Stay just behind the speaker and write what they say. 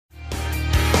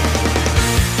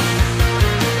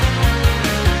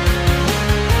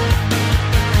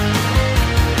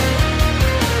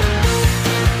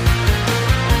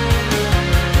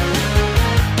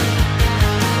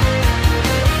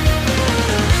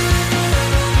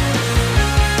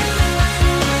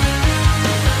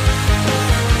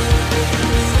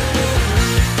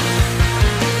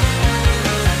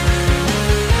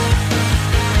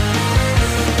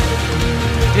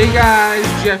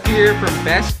Jeff here from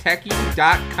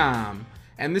BestTechie.com,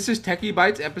 and this is Techie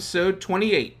Bites episode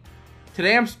 28.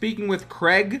 Today I'm speaking with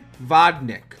Craig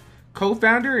Vodnik,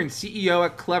 co-founder and CEO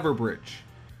at Cleverbridge.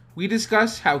 We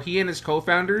discuss how he and his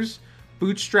co-founders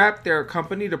bootstrapped their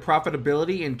company to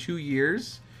profitability in 2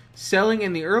 years, selling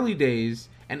in the early days,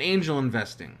 and angel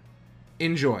investing.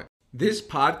 Enjoy. This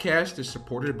podcast is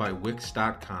supported by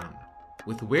Wix.com.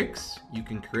 With Wix, you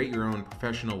can create your own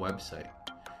professional website.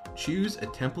 Choose a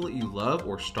template you love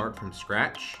or start from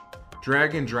scratch,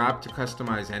 drag and drop to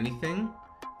customize anything,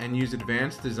 and use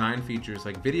advanced design features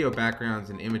like video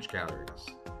backgrounds and image galleries.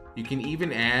 You can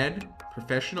even add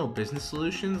professional business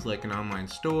solutions like an online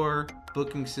store,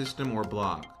 booking system, or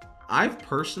blog. I've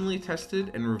personally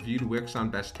tested and reviewed Wix on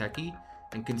Best Techie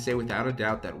and can say without a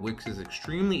doubt that Wix is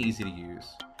extremely easy to use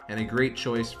and a great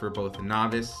choice for both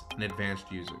novice and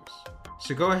advanced users.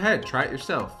 So go ahead, try it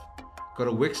yourself. Go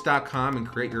to Wix.com and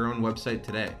create your own website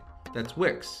today. That's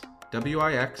Wix,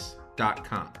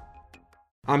 W-I-X.com.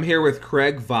 I'm here with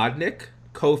Craig Vodnik,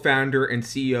 co-founder and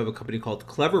CEO of a company called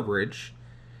Cleverbridge.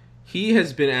 He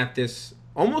has been at this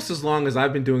almost as long as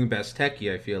I've been doing Best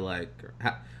Techie, I feel like,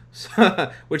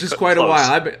 which is quite a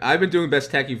while. I've been doing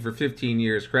Best Techie for 15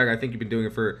 years. Craig, I think you've been doing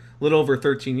it for a little over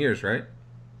 13 years, right?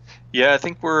 Yeah, I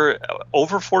think we're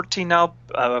over 14 now,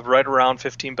 right around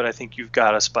 15, but I think you've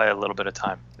got us by a little bit of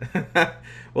time.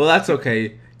 Well, that's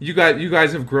okay. You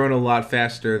guys have grown a lot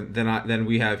faster than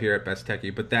we have here at Best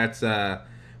Techie, but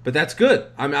that's good.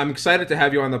 I'm excited to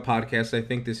have you on the podcast. I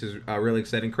think this is really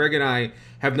exciting. Craig and I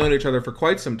have known each other for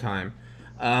quite some time,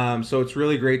 so it's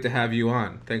really great to have you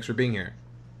on. Thanks for being here.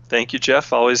 Thank you,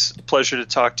 Jeff. Always a pleasure to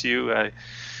talk to you. And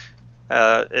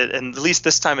at least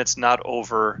this time it's not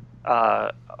over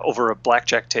a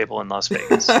blackjack table in Las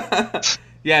Vegas.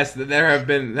 Yes, there have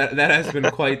been that has been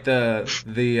quite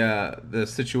the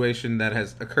situation that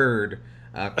has occurred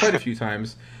quite a few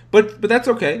times. But that's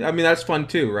okay. I mean, that's fun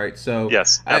too, right? So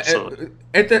yes, absolutely.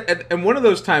 And one of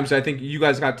those times, I think you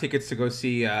guys got tickets to go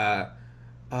see. What's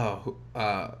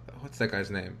that guy's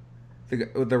name?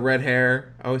 With the red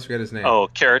hair. I always forget his name. Oh,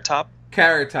 Carrot Top.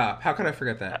 Carrot Top. How could I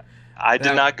forget that? I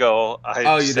did not go.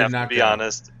 You did not go. To be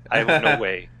honest, I have no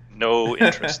way, no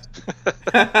interest.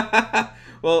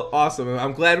 Well, awesome.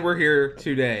 I'm glad we're here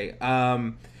today.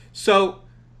 So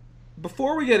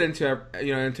before we get into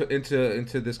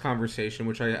this conversation,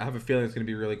 which I have a feeling is going to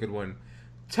be a really good one,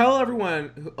 tell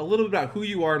everyone a little bit about who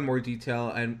you are in more detail,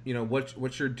 and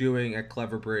what you're doing at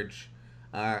Cleverbridge,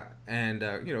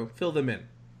 and fill them in.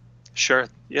 Sure.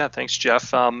 Yeah. Thanks,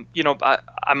 Jeff. I'm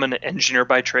an engineer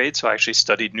by trade, so I actually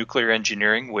studied nuclear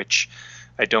engineering, which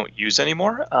I don't use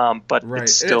anymore. But right. It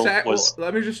still was. Well,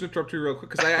 let me just interrupt you real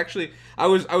quick, because I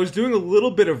was doing a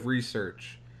little bit of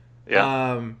research.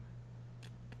 Yeah.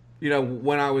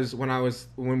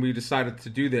 When we decided to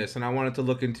do this, and I wanted to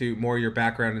look into more of your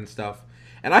background and stuff,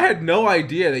 and I had no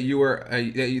idea that you were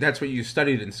that's what you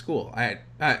studied in school.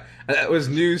 That was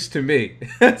news to me.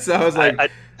 So I was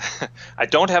like. I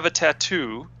don't have a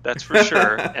tattoo, that's for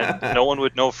sure, and no one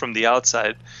would know from the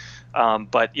outside.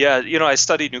 But yeah, I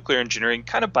studied nuclear engineering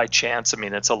kind of by chance. I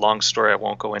mean, it's a long story. I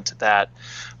won't go into that.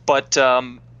 But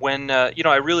when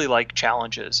I really like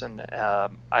challenges, and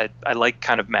I like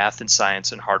kind of math and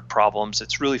science and hard problems.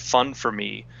 It's really fun for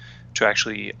me to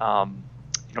actually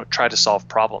try to solve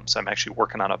problems. I'm actually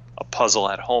working on a puzzle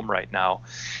at home right now,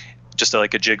 just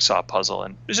like a jigsaw puzzle,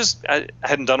 and it's just I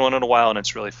hadn't done one in a while, and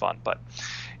it's really fun. But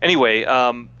anyway,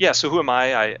 so who am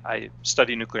I? I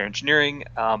study nuclear engineering.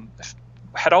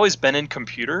 Had always been in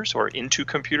computers or into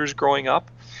computers growing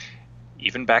up,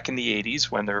 even back in the 80s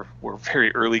when there were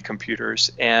very early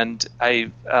computers. And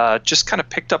I just kind of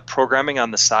picked up programming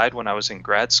on the side when I was in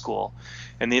grad school.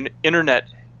 And the internet,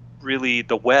 really,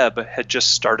 the web had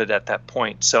just started at that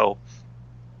point. So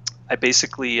I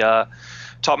basically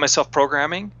taught myself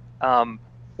programming.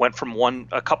 Went from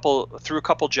a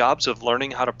couple jobs of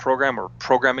learning how to program or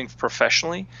programming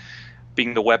professionally,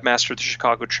 being the webmaster of the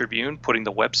Chicago Tribune, putting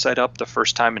the website up the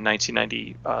first time in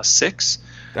 1996.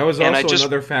 That was also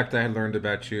another fact I had learned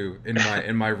about you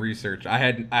in my research. I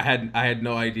had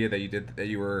no idea that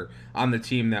you were on the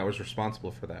team that was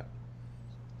responsible for that.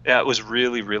 Yeah, it was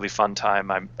really, really fun time.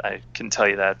 I can tell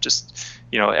you that. Just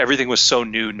everything was so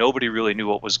new. Nobody really knew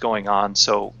what was going on.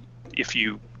 So if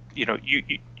you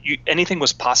anything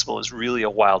was possible. It was really a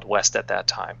wild west at that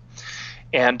time.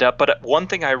 And but one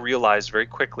thing I realized very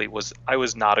quickly was I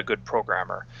was not a good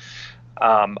programmer.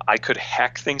 I could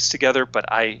hack things together,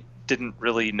 but I didn't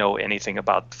really know anything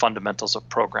about the fundamentals of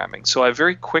programming. So I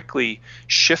very quickly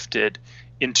shifted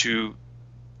into,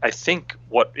 I think,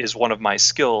 what is one of my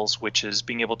skills, which is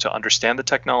being able to understand the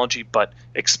technology but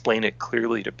explain it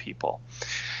clearly to people.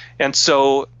 And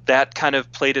so that kind of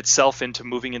played itself into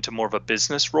moving into more of a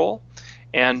business role.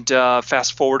 And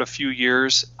fast forward a few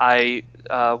years, I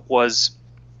was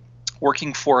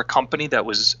working for a company that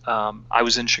was, I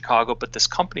was in Chicago, but this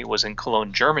company was in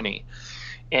Cologne, Germany.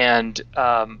 And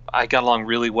I got along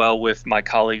really well with my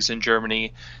colleagues in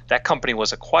Germany. That company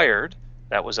was acquired.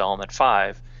 That was Element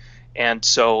 5. And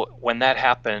so when that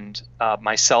happened,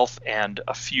 myself and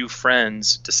a few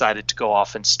friends decided to go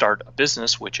off and start a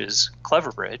business, which is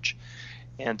Cleverbridge.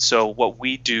 And so what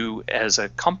we do as a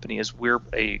company is we're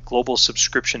a global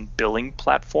subscription billing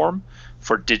platform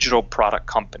for digital product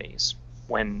companies.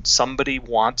 When somebody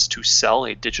wants to sell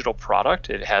a digital product,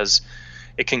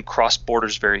 it can cross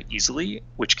borders very easily,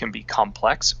 which can be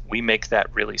complex. We make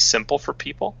that really simple for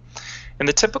people. And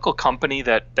the typical company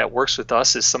that works with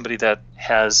us is somebody that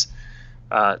has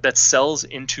that sells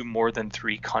into more than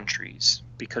 3 countries,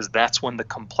 because that's when the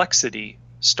complexity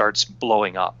starts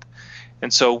blowing up.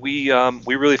 And so we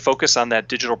really focus on that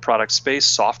digital product space,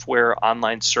 software,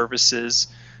 online services,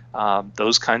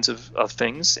 those kinds of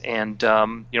things. And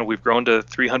we've grown to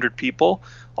 300 people,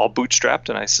 all bootstrapped,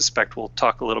 and I suspect we'll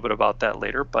talk a little bit about that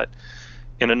later. But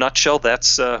in a nutshell,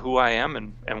 that's who I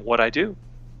am and what I do.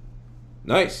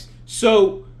 Nice.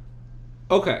 So,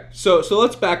 okay, so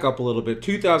let's back up a little bit.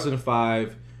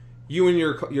 2005, you and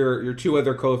your 2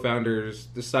 other co-founders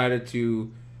decided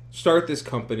to start this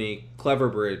company,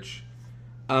 Cleverbridge.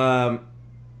 Now,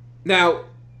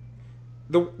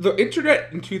 the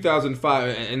internet in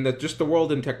 2005 and just the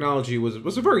world in technology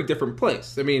was a very different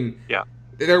place. I mean, yeah,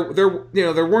 there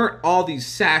weren't all these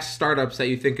SaaS startups that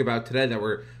you think about today that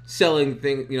were selling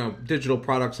digital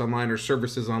products online or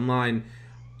services online.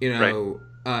 Right.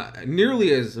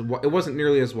 It wasn't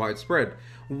nearly as widespread.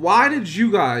 Why did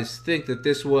you guys think that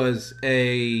this was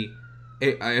a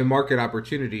market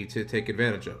opportunity to take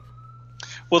advantage of?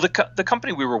 Well, the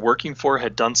company we were working for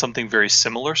had done something very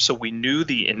similar, so we knew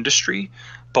the industry.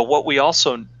 But what we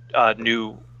also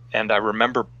knew, and I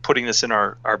remember putting this in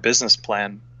our business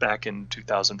plan back in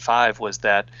 2005, was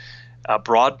that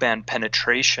broadband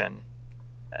penetration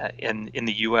in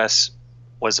the U.S.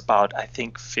 was about, I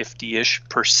think,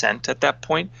 50-ish% at that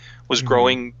point, was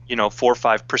growing 4 or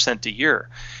 5% a year.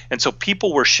 And so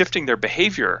people were shifting their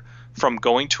behavior from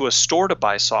going to a store to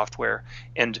buy software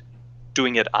and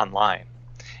doing it online.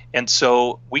 And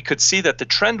so we could see that the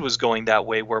trend was going that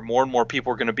way, where more and more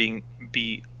people were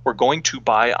going to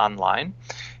buy online.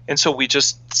 And so we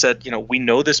just said, we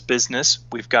know this business,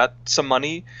 we've got some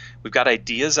money, we've got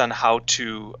ideas on how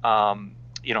to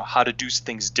do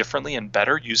things differently and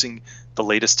better using the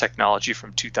latest technology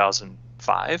from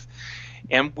 2005.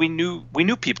 And we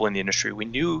knew people in the industry, we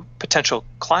knew potential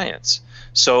clients.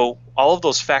 So all of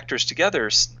those factors together,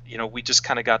 we just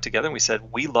kind of got together and we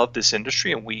said, we love this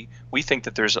industry and we think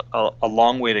that there's a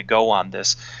long way to go on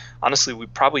this. Honestly, we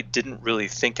probably didn't really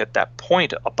think at that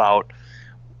point about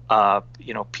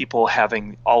people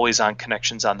having always on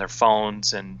connections on their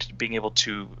phones and being able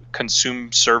to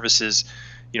consume services,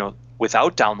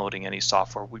 without downloading any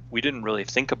software. We didn't really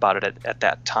think about it at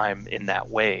that time in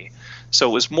that way. So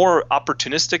it was more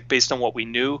opportunistic based on what we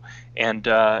knew and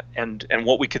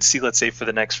what we could see, let's say, for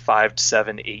the next 5 to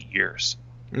 7, 8 years.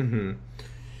 Mm-hmm.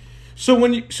 So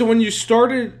when you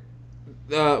started,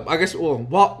 I guess,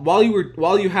 while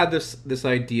you had this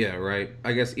idea, right?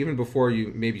 I guess even before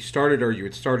you maybe started, or you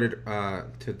had started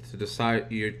to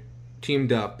decide, you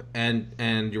teamed up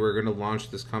and you were going to launch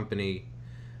this company.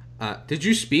 Did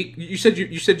you speak? You said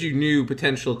you knew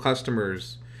potential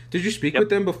customers. Did you speak with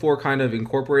them before kind of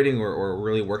incorporating or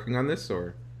really working on this,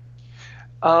 or?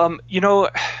 I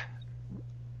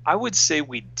would say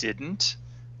we didn't.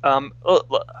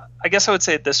 I guess I would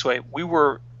say it this way: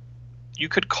 you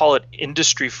could call it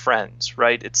industry friends,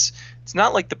 right? It's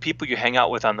not like the people you hang out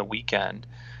with on the weekend.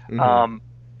 Mm-hmm.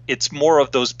 It's more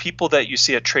of those people that you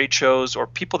see at trade shows, or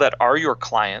people that are your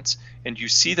clients, and you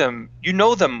see them,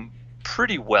 know them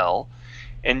pretty well,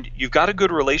 and you've got a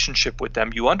good relationship with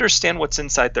them. You understand what's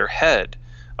inside their head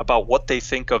about what they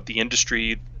think of the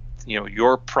industry,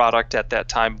 your product at that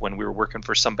time when we were working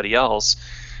for somebody else.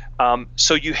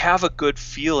 So you have a good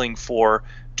feeling for,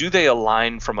 do they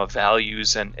align from a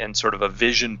values and sort of a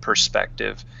vision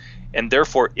perspective? And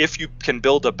therefore, if you can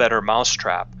build a better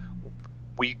mousetrap,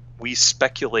 we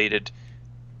speculated,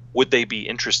 would they be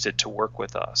interested to work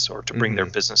with us or to bring their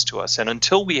business to us? And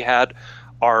until we had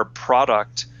our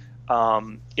product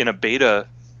in a beta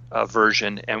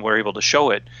version and we're able to show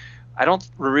it, I don't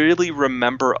really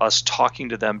remember us talking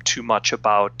to them too much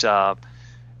about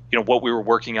what we were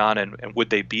working on and would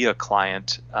they be a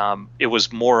client. It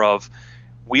was more of,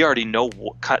 we already know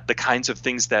the kinds of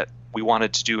things that we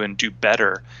wanted to do and do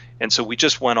better. And so we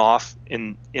just went off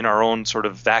in our own sort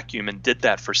of vacuum and did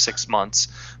that for 6 months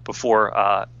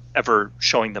before ever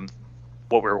showing them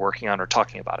what we were working on or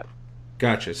talking about it.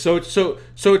 Gotcha. So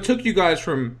it took you guys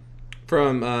from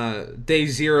day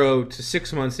 0 to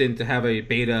 6 months in to have a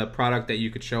beta product that you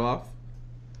could show off?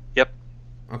 Yep.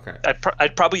 Okay.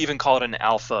 I'd probably even call it an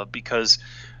alpha, because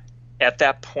at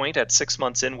that point, at 6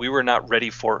 months in, we were not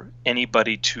ready for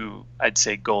anybody to, I'd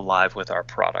say, go live with our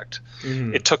product.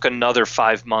 Mm-hmm. It took another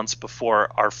 5 months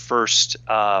before our first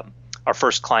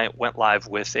client went live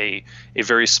with a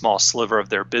very small sliver of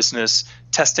their business,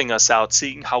 testing us out,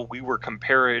 seeing how we were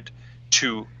compared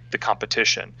to the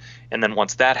competition. And then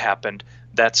once that happened,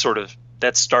 that started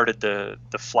the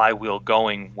flywheel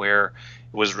going, where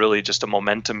it was really just a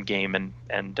momentum game,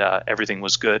 and everything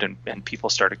was good, and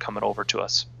people started coming over to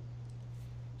us.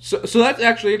 So that's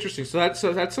actually interesting. So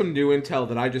that's some new intel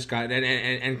that I just got,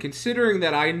 and considering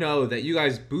that I know that you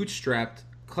guys bootstrapped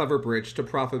Cleverbridge to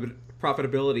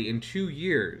profitability in 2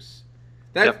 years,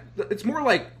 it's more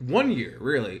like 1 year,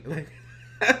 really.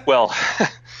 Well,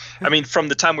 I mean, from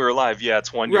the time we were live,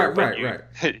 it's 1 year.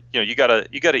 Right. You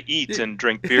gotta eat and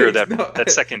drink beer that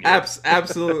second year.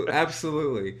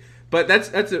 Absolutely. But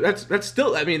that's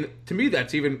still. I mean, to me,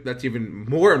 that's even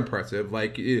more impressive.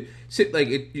 Like, you spent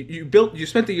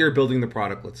the year building the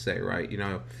product, let's say, right?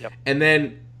 Yep. And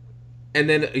then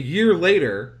a year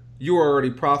later, you were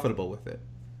already profitable with it.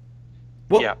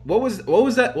 What was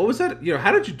that?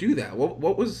 How did you do that?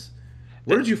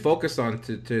 What did you focus on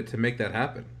to make that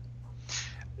happen?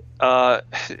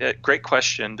 Great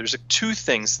question. There's 2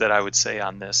 things that I would say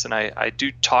on this, and I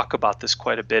do talk about this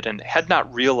quite a bit, and had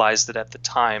not realized it at the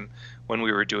time when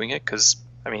we were doing it, because,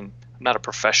 I mean, I'm not a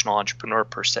professional entrepreneur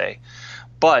per se.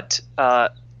 But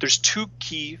there's 2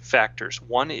 key factors.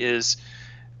 One is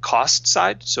cost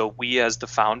side. So we, as the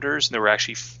founders, and there were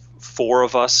actually 4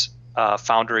 of us,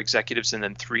 founder executives, and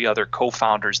then 3 other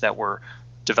co-founders that were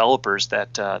developers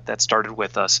that started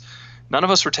with us. None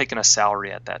of us were taking a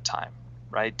salary at that time,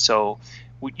 right? So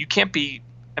you can't be,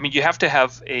 I mean, you have to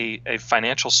have a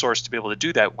financial source to be able to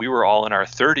do that. We were all in our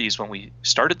 30s when we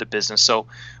started the business, so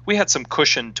we had some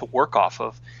cushion to work off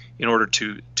of in order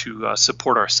to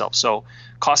support ourselves. So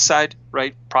cost side,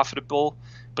 right, profitable,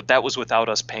 but that was without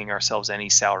us paying ourselves any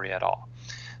salary at all.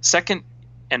 Second,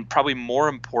 and probably more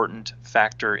important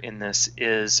factor in this,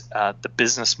 is the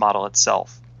business model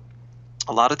itself.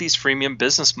 A lot of these freemium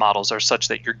business models are such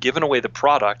that you're giving away the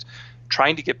product,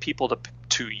 trying to get people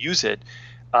to use it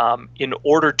in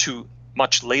order to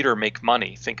much later make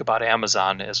money. Think about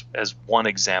Amazon as one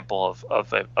example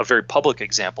of a very public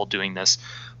example doing this.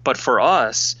 But for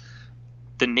us,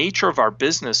 the nature of our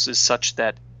business is such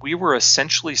that we were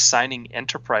essentially signing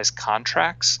enterprise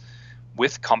contracts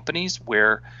with companies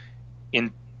where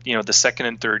in the second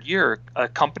and third year, a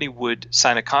company would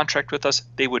sign a contract with us.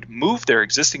 They would move their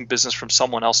existing business from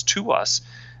someone else to us.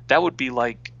 That would be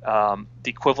like the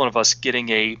equivalent of us getting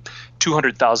a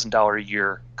 $200,000 a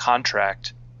year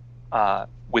contract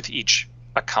with each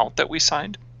account that we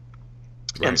signed.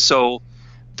 Right. And so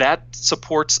that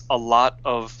supports a lot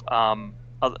of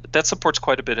that supports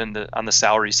quite a bit on the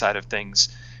salary side of things,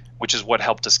 which is what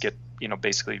helped us get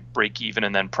basically break even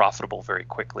and then profitable very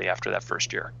quickly after that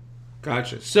first year.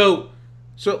 Gotcha. So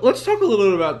let's talk a little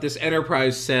bit about this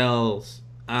enterprise sales.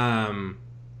 The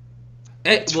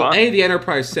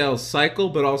enterprise sales cycle,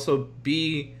 but also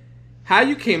B, how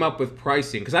you came up with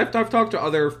pricing. Because I've talked to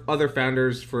other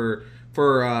founders for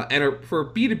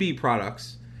B2B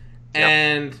products,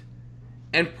 and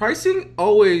pricing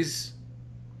always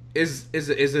is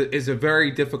a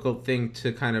very difficult thing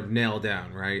to kind of nail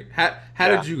down, right? How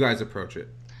did you guys approach it?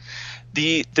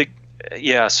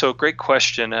 So great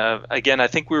question. Again, I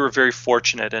think we were very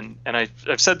fortunate, and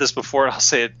I've said this before, and I'll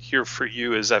say it here for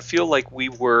you, is I feel like we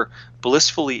were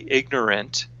blissfully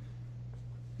ignorant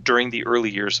during the early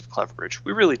years of Cleverbridge.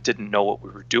 We really didn't know what we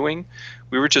were doing.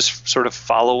 We were just sort of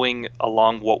following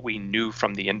along what we knew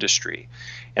from the industry.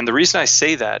 And the reason I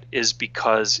say that is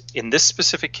because in this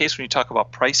specific case, when you talk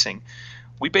about pricing,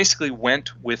 we basically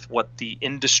went with what the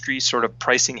industry sort of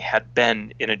pricing had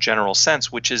been in a general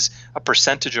sense, which is a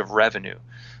percentage of revenue.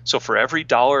 So for every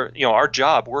dollar, our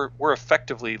job, we're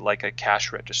effectively like a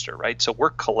cash register, right? So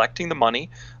we're collecting the money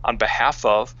on behalf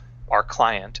of our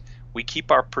client. We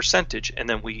keep our percentage, and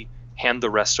then we hand the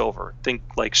rest over. Think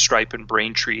like Stripe and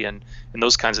Braintree and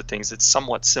those kinds of things. It's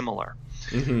somewhat similar.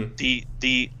 Mm-hmm.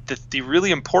 The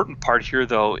really important part here,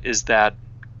 though, is that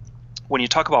when you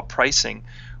talk about pricing,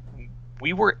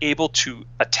 we were able to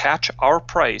attach our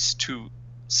price to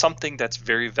something that's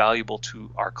very valuable to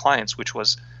our clients, which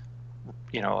was,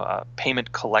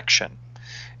 payment collection.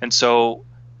 And so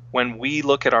when we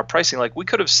look at our pricing, like we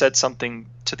could have said something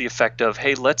to the effect of,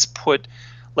 hey, let's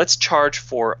charge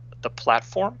for the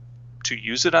platform to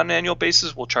use it on an annual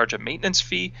basis. We'll charge a maintenance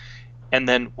fee, and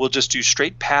then we'll just do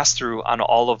straight pass through on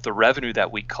all of the revenue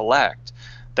that we collect.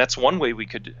 That's one way we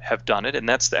could have done it, and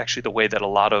that's actually the way that a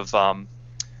lot of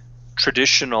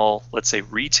traditional, let's say,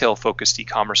 retail-focused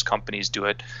e-commerce companies do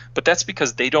it. But that's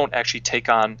because they don't actually take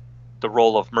on the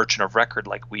role of merchant of record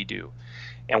like we do.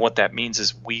 And what that means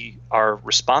is we are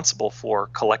responsible for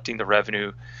collecting the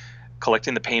revenue,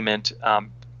 collecting the payment,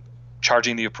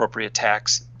 charging the appropriate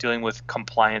tax, dealing with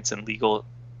compliance and legal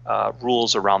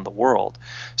rules around the world.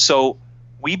 So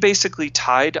we basically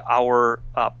tied our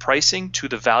pricing to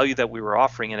the value that we were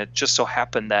offering, and it just so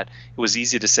happened that it was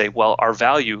easy to say, well, our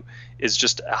value is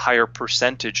just a higher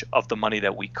percentage of the money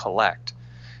that we collect.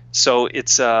 So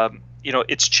it's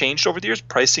it's changed over the years.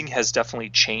 Pricing has definitely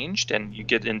changed, and you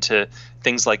get into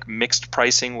things like mixed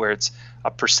pricing where it's a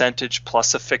percentage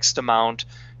plus a fixed amount.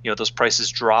 Those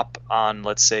prices drop on,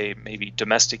 let's say, maybe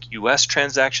domestic U.S.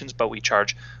 transactions, but we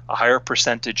charge a higher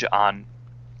percentage on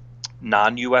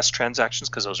non-U.S. transactions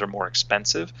because those are more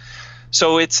expensive.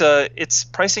 So it's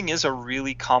pricing is a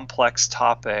really complex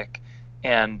topic,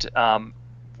 and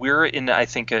we're in, I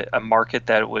think, a market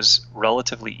that it was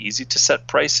relatively easy to set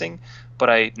pricing, but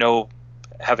I know,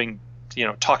 having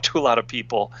talked to a lot of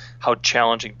people, how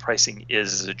challenging pricing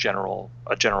is as a general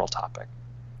topic.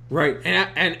 Right,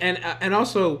 and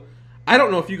also, I don't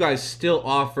know if you guys still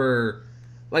offer,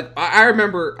 like I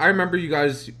remember you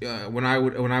guys when I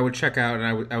would check out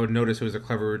and I would notice it was a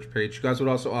Clever Bridge page. You guys would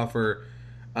also offer,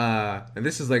 and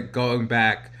this is like going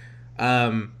back,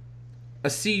 a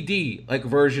CD like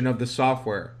version of the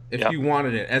software if you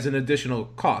wanted it as an additional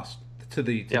cost to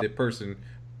the person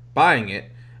buying it.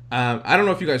 I don't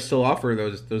know if you guys still offer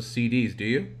those CDs. Do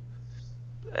you?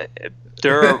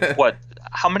 There are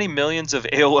how many millions of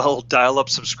AOL dial-up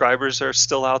subscribers are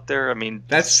still out there? I mean,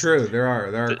 that's true. There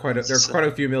are quite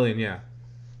a few million. Yeah.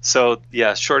 So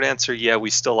yeah, short answer, yeah, we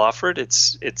still offer it.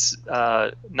 It's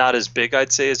not as big,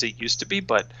 I'd say, as it used to be,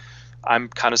 but I'm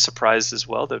kind of surprised as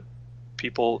well that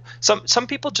some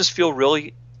people just feel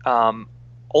really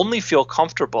only feel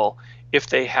comfortable if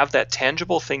they have that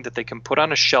tangible thing that they can put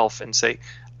on a shelf and say,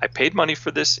 I paid money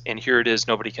for this, and here it is.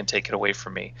 Nobody can take it away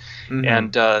from me. Mm-hmm.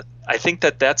 And I think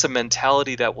that that's a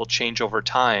mentality that will change over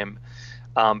time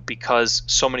because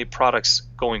so many products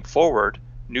going forward,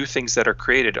 new things that are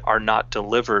created, are not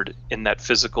delivered in that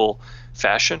physical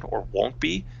fashion or won't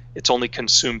be. It's only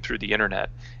consumed through the internet.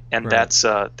 And right.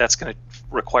 That's going to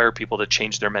require people to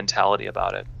change their mentality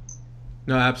about it.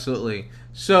 No, absolutely.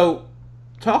 So,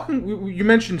 you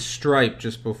mentioned Stripe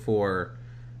just before.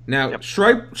 Now, yep.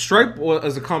 Stripe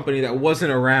was a company that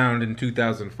wasn't around in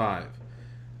 2005,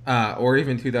 or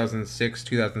even 2006,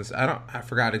 2000. I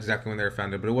forgot exactly when they were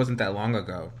founded, but it wasn't that long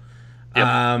ago. Yep.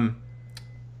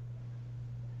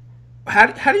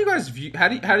 How do you guys view? How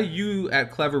do you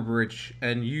at Clever Bridge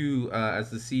and you as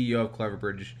the CEO of Clever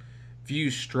Bridge view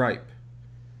Stripe?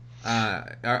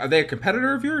 Are they a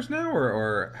competitor of yours now,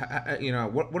 or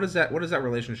what is that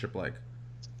relationship like?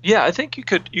 Yeah, I think you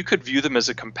could view them as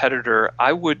a competitor.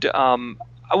 I would put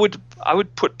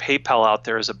PayPal out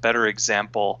there as a better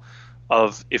example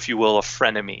of, if you will, a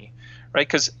frenemy, right?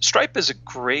 Because Stripe is a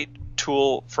great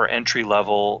tool for entry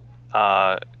level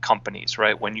companies,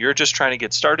 right? When you're just trying to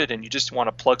get started and you just want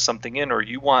to plug something in, or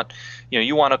you want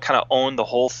to kind of own the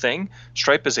whole thing,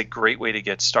 Stripe is a great way to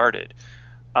get started.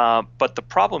 But the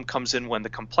problem comes in when the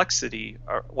complexity,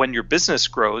 or when your business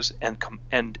grows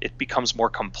and it becomes more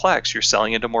complex. You're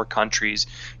selling into more countries.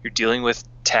 You're dealing with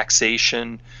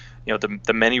taxation.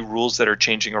 The many rules that are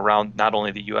changing around not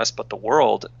only the U.S. but the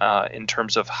world in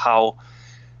terms of how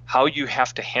you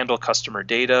have to handle customer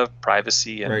data,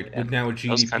 privacy, and right. And now with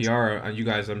GDPR, you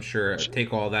guys, I'm sure,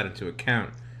 take all that into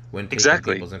account when taking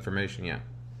people's information. Yeah.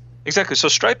 Exactly. So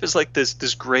Stripe is like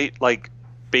this great like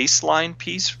baseline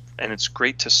piece. And it's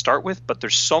great to start with, but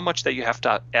there's so much that you have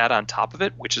to add on top of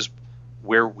it, which is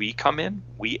where we come in.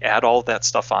 We add all that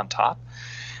stuff on top.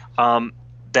 Are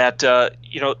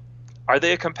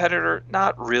they a competitor?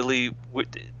 Not really.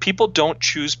 People don't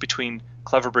choose between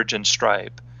Clever Bridge and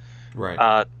Stripe.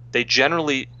 Right. They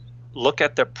generally look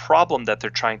at the problem that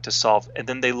they're trying to solve, and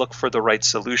then they look for the right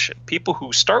solution. People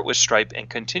who start with Stripe and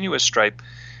continue with Stripe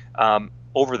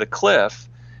over the cliff,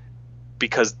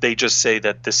 because they just say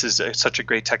that this is such a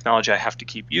great technology, I have to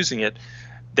keep using it,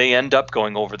 they end up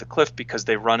going over the cliff because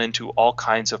they run into all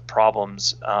kinds of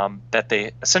problems that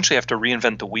they essentially have to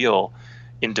reinvent the wheel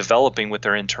in developing with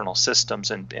their internal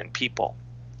systems and people.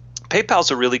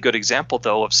 PayPal's a really good example,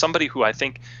 though, of somebody who I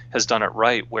think has done it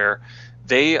right, where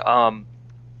they, that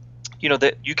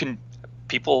you can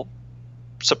people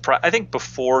I think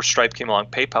before Stripe came along,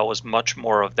 PayPal was much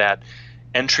more of that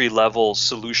entry-level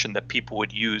solution that people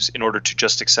would use in order to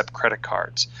just accept credit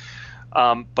cards.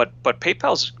 But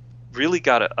PayPal's really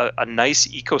got a nice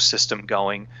ecosystem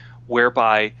going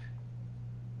whereby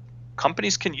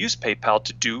companies can use PayPal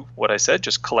to do what I said,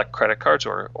 just collect credit cards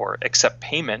or accept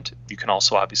payment. You can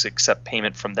also obviously accept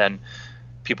payment from then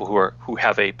people who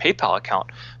have a PayPal account.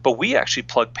 But we actually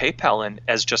plug PayPal in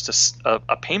as just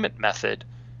a payment method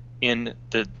in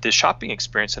the shopping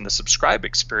experience and the subscribe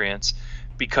experience,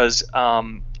 because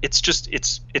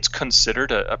it's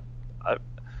considered a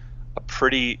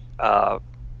pretty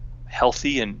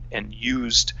healthy and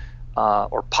used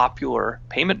or popular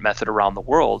payment method around the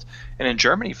world. And in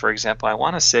Germany, for example, I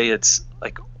want to say it's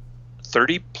like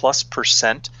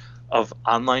 30+% of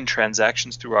online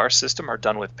transactions through our system are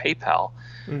done with PayPal,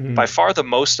 by far the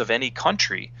most of any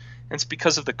country. And it's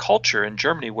because of the culture in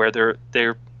Germany where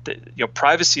they're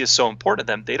privacy is so important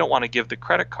to them. They don't want to give the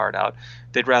credit card out.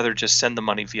 They'd rather just send the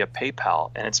money via PayPal,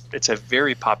 and it's a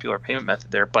very popular payment method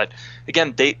there. But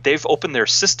again, they've opened their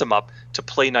system up to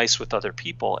play nice with other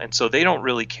people, and so they don't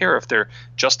really care if they're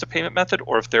just a payment method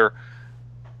or if they're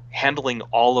handling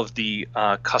all of the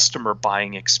customer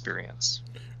buying experience.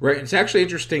 Right. It's actually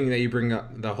interesting that you bring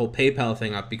up the whole PayPal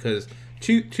thing up, because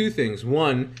two things.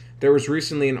 One, there was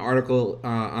recently an article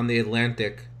on The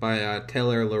Atlantic by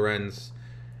Taylor Lorenz,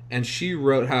 and she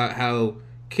wrote how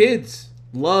kids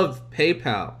love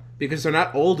PayPal because they're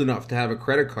not old enough to have a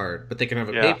credit card, but they can have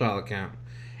a PayPal account.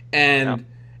 And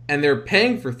they're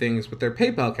paying for things with their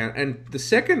PayPal account. And the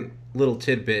second little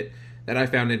tidbit that I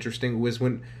found interesting was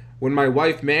when my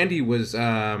wife Mandy was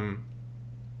running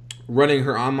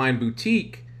her online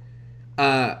boutique,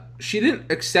 she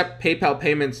didn't accept PayPal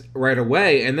payments right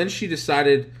away, and then she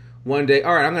decided one day,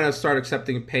 all right, I'm going to start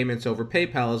accepting payments over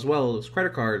PayPal as well as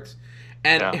credit cards.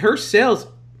 And her sales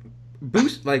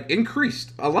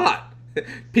increased a lot.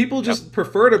 People just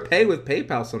prefer to pay with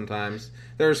PayPal sometimes.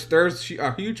 There's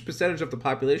a huge percentage of the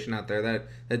population out there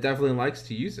that definitely likes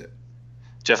to use it.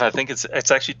 Jeff, I think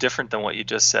it's actually different than what you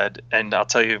just said, and I'll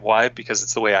tell you why, because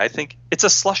it's the way I think. It's a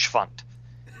slush fund.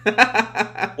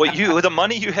 The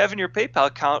money you have in your PayPal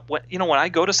account, when I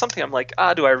go to something, I'm like,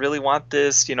 do I really want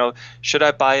this? Should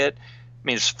I buy it? I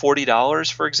mean, it's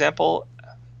 $40, for example.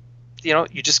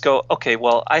 You just go, okay,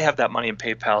 well, I have that money in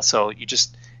PayPal, so you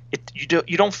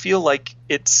don't feel like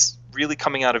it's really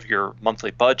coming out of your monthly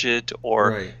budget,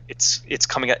 or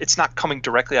it's not coming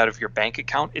directly out of your bank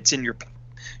account. It's in your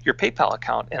PayPal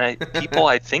account, and people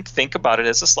I think about it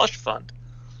as a slush fund.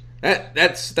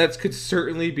 That could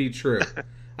certainly be true.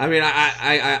 I mean,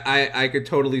 I could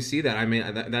totally see that. I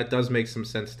mean, that does make some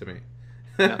sense to me.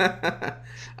 Yeah.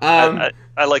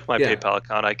 I like my PayPal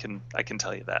account. I can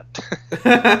tell you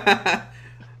that.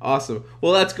 Awesome.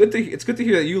 Well, it's good to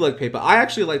hear that you like PayPal. I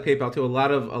actually like PayPal too.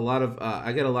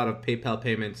 I get a lot of PayPal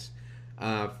payments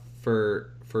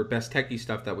for Best Techie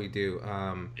stuff that we do.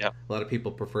 A lot of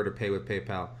people prefer to pay with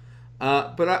PayPal.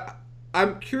 But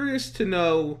I'm curious to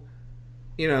know,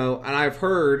 and I've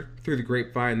heard through the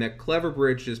grapevine that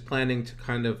Cleverbridge is planning to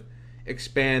kind of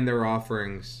expand their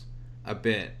offerings a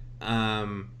bit.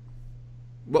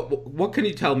 What can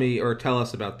you tell me or tell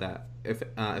us about that, if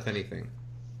anything?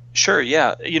 Sure.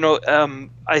 Yeah. In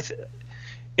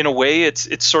a way,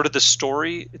 it's sort of the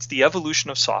story. It's the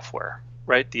evolution of software,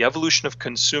 right? The evolution of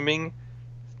consuming,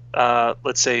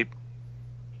 let's say,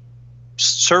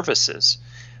 services,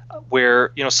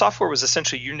 where software was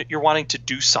essentially you're wanting to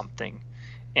do something,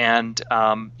 and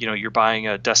you're buying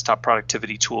a desktop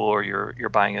productivity tool, or you're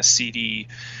buying a CD,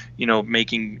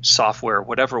 making software,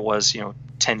 whatever it was,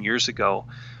 10 years ago.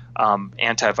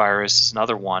 Antivirus is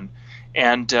another one,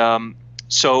 and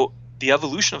so the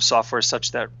evolution of software is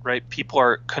such that, right, people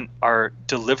are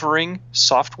delivering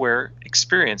software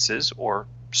experiences or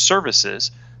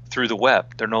services through the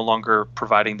web. They're no longer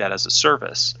providing that as a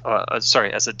service, as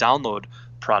a download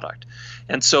product.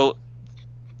 And so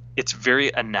it's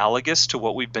very analogous to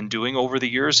what we've been doing over the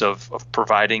years of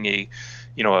providing an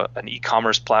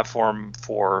e-commerce platform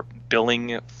for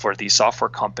billing for these software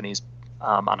companies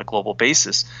on a global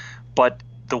basis. But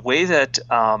the way that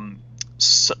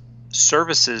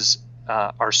services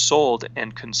are sold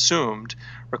and consumed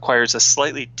requires a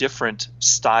slightly different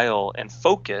style and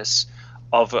focus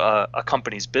of a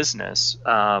company's business,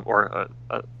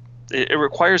 it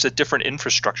requires a different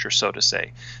infrastructure, so to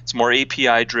say. It's more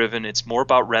API driven. It's more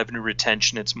about revenue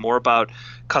retention. It's more about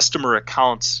customer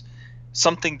accounts,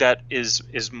 something that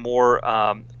is more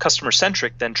customer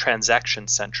centric than transaction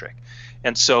centric.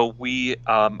 And so we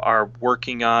are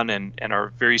working on and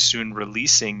are very soon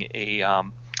releasing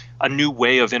a new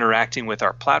way of interacting with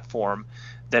our platform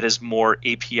that is more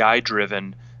API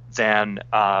driven than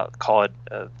call it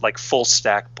like full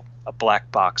stack, a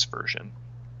black box version.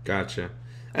 Gotcha.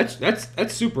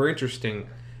 That's super interesting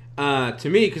to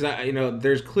me, because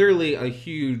there's clearly a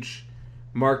huge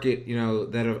market,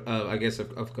 that I guess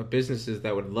of businesses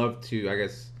that would love to, I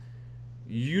guess,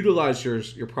 utilize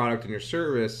your product and your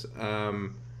service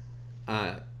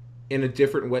in a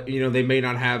different way.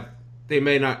 They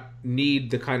may not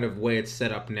need the kind of way it's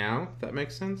set up now. If that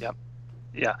makes sense. Yep.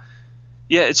 Yeah.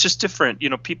 It's just different.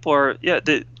 People are.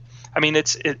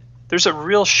 There's a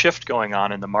real shift going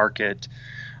on in the market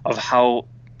of how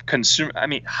consumer.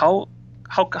 How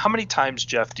many times,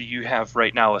 Jeff, do you have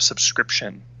right now a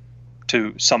subscription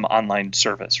to some online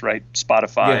service, right?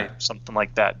 Spotify, something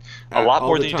like that. A lot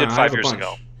more than you did 5 years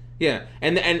ago. Yeah,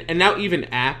 and now even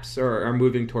apps are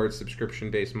moving towards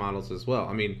subscription-based models as well.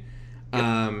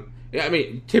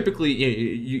 Typically,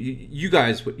 you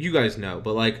guys know,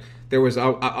 but like there was,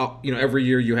 every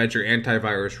year you had your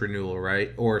antivirus renewal,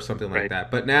 right, or something like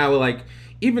that. But now, like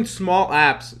even small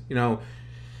apps,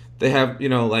 they have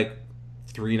like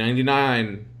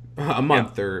 $3.99 a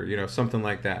month, or something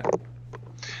like that.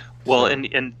 Well,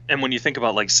 and when you think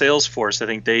about like Salesforce, I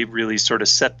think they really sort of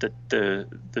set the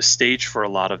stage for a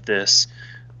lot of this,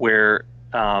 where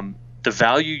the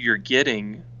value you're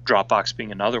getting, Dropbox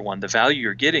being another one, the value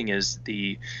you're getting is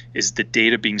the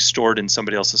data being stored in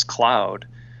somebody else's cloud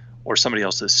or somebody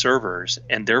else's servers,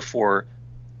 and therefore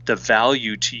the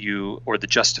value to you, or the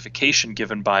justification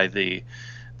given by the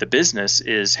business,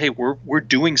 is, hey, we're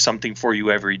doing something for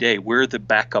you every day. We're the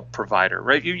backup provider,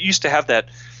 right? You used to have the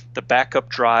backup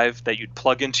drive that you'd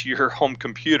plug into your home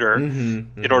computer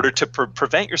in order to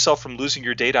prevent yourself from losing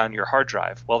your data on your hard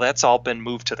drive. Well, that's all been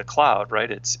moved to the cloud,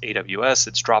 right? It's AWS,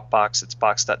 it's Dropbox, it's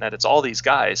Box.net, it's all these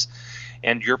guys.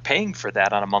 And you're paying for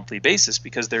that on a monthly basis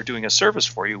because they're doing a service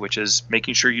for you, which is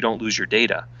making sure you don't lose your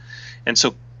data. And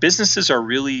so businesses are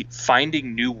really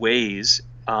finding new ways,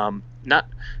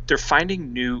 they're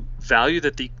finding new value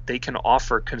that they can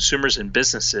offer consumers and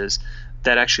businesses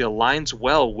that actually aligns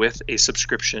well with a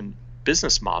subscription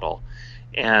business model.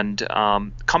 And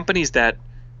companies that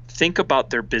think about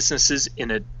their businesses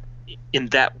in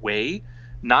that way,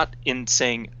 not in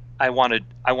saying, I want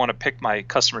to pick my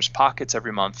customers' pockets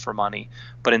every month for money,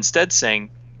 but instead saying,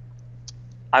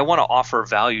 I want to offer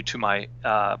value to my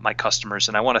customers,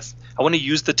 and I want to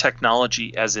use the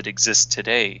technology as it exists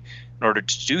today. In order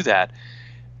to do that,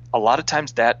 a lot of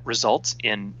times that results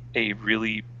in a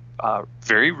really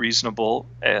very reasonable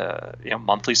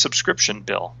monthly subscription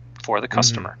bill for the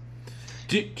customer.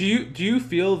 Do you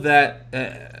feel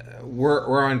that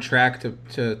we're on track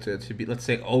to be, let's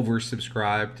say,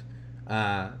 oversubscribed?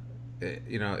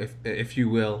 If you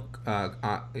will,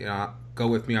 go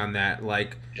with me on that.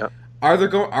 Like, yep.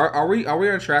 Are we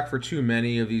on track for too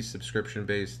many of these subscription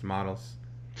based models?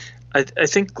 I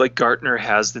think like Gartner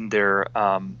has in their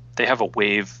they have a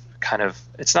wave kind of,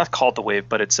 it's not called the wave,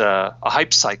 but it's a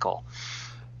hype cycle.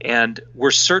 And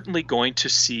we're certainly going to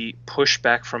see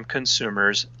pushback from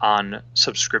consumers on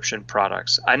subscription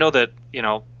products. I know that,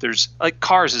 there's like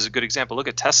cars is a good example. Look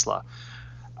at Tesla.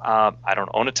 I don't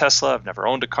own a Tesla. I've never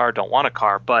owned a car, don't want a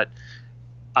car. But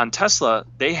on Tesla,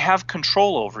 they have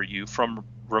control over you from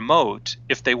remote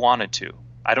if they wanted to.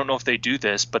 I don't know if they do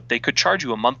this, but they could charge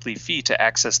you a monthly fee to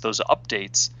access those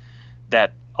updates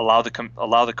that allow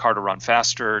the car to run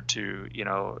faster,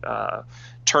 to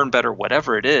turn better,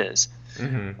 whatever it is.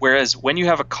 Mm-hmm. Whereas when you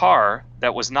have a car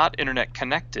that was not internet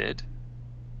connected,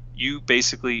 you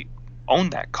basically own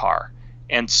that car.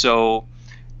 And so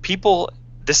people,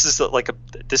 this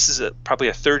is probably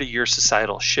a 30-year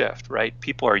societal shift, right?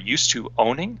 People are used to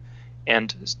owning,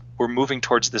 and we're moving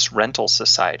towards this rental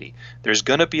society. There's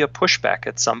going to be a pushback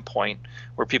at some point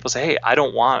where people say, hey, I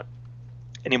don't want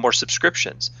any more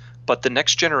subscriptions. But the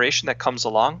next generation that comes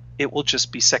along, it will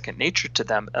just be second nature to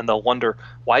them, and they'll wonder,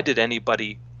 why did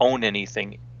anybody own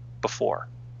anything before?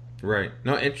 Right.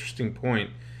 No, interesting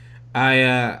point.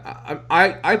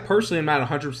 I personally am not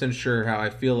 100% sure how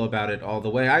I feel about it all the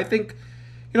way. I think,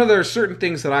 there are certain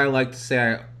things that I like to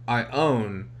say I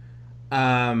own,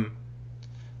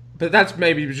 but that's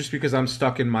maybe just because I'm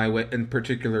stuck in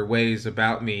particular ways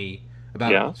about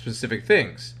specific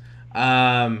things.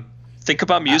 Think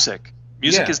about music.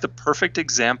 Music is the perfect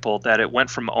example that it went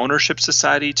from ownership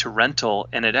society to rental,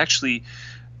 and it actually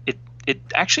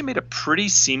made a pretty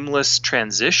seamless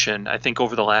transition, I think,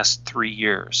 over the last 3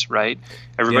 years, right?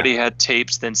 Everybody had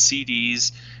tapes, then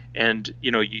CDs, and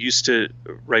you used to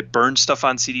burn stuff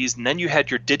on CDs, and then you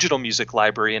had your digital music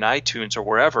library in iTunes or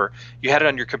wherever. You had it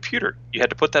on your computer. You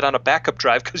had to put that on a backup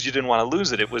drive because you didn't want to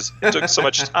lose it. It took so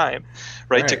much time,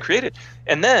 right, to create it.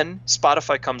 And then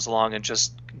Spotify comes along and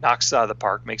just knocks it out of the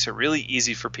park, makes it really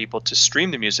easy for people to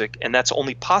stream the music, and that's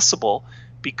only possible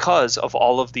because of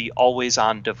all of the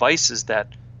always-on devices that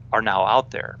are now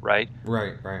out there, right?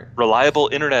 Right, right. Reliable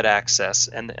internet access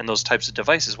and those types of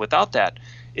devices. Without that,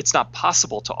 it's not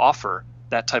possible to offer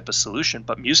that type of solution.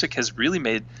 But music has really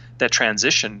made that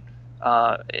transition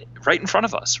right in front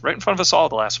of us all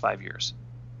the last 5 years.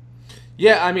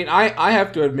 Yeah, I mean, I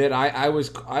have to admit, I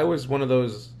was one of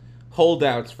those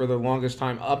holdouts for the longest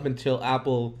time up until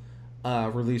Apple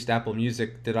released Apple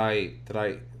Music. I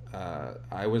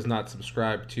was not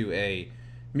subscribed to a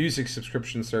music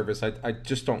subscription service. I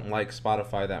just don't like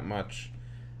Spotify that much.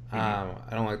 I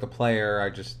don't like the player. I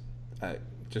just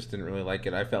didn't really like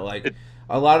it. I felt like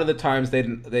a lot of the times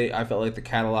I felt like the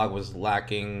catalog was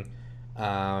lacking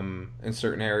in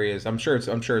certain areas. I'm sure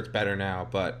it's better now,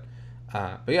 but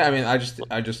yeah, I mean, I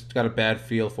just got a bad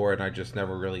feel for it, and I just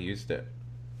never really used it.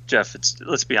 Jeff,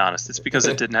 let's be honest. It's because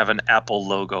it didn't have an Apple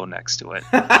logo next to it.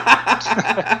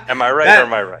 Am I right or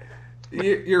am I right?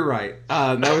 You're right.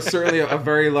 That was certainly a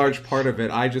very large part of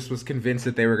it. I just was convinced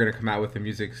that they were going to come out with a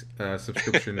music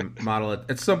subscription model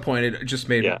at some point. It just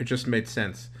made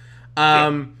sense.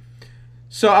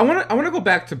 So I want to go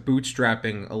back to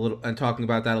bootstrapping a little and talking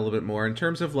about that a little bit more in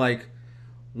terms of like,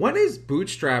 what is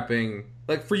bootstrapping?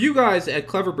 Like for you guys at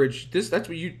Cleverbridge, that's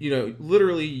what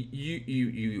literally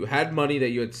you had money that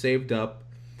you had saved up.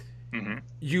 Mm-hmm.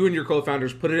 You and your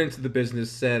co-founders put it into the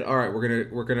business. Said, "All right,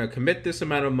 we're gonna commit this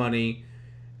amount of money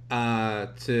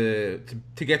to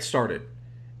get started,"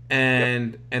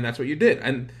 and that's what you did.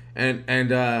 And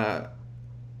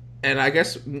I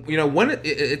guess when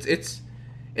it's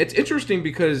interesting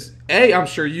because I'm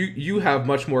sure you have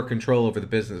much more control over the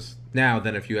business now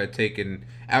than if you had taken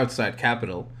outside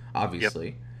capital,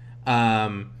 obviously.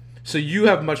 Yep. So you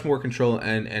have much more control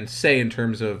and say in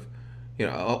terms of,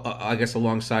 I guess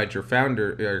alongside your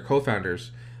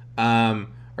co-founders, or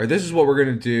this is what we're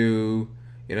going to do,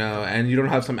 and you don't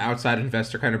have some outside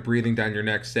investor kind of breathing down your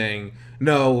neck saying,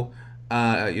 no,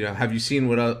 have you seen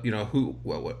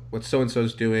what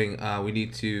so-and-so's doing? We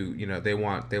need to, they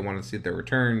want to see their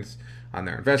returns on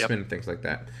their investment and things like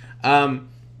that.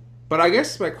 But I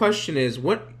guess my question is,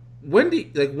 when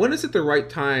is it the right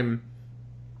time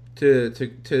to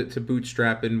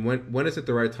bootstrap, and when is it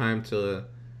the right time to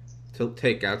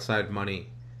take outside money,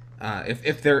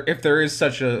 if there is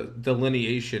such a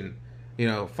delineation,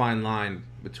 fine line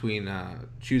between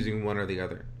choosing one or the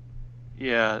other?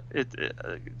 Yeah,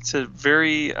 it's a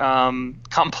very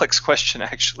complex question,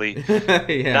 actually.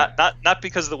 Yeah. Not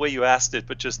because of the way you asked it,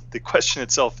 but just the question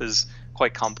itself is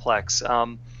quite complex.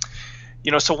 So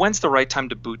when's the right time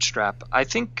to bootstrap? I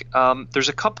think there's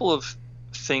a couple of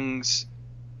things.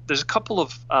 There's a couple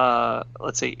of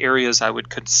let's say areas I would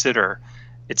consider.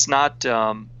 It's not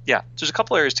there's a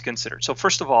couple areas to consider. So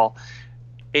first of all,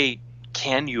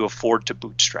 can you afford to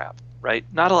bootstrap, right?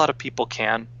 Not a lot of people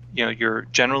can. You're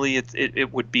generally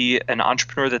it would be an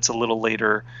entrepreneur that's a little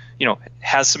later,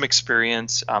 has some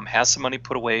experience, has some money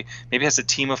put away, maybe has a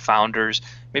team of founders,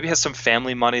 maybe has some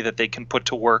family money that they can put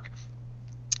to work.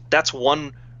 That's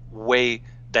one way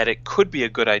that it could be a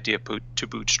good idea to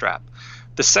bootstrap.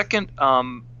 The second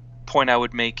point I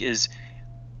would make is,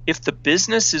 if the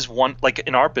business is one, like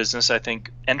in our business, I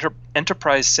think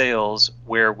enterprise sales,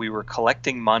 where we were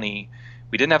collecting money,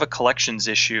 we didn't have a collections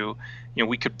issue.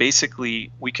 We could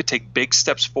take big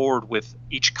steps forward with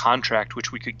each contract,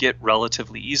 which we could get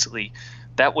relatively easily.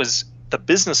 That was the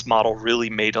business model, really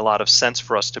made a lot of sense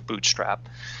for us to bootstrap.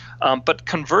 But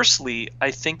conversely,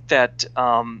 I think that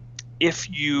if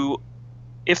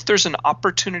there's an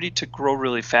opportunity to grow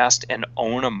really fast and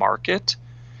own a market,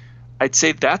 I'd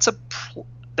say that's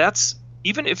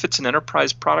even if it's an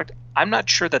enterprise product, I'm not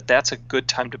sure that that's a good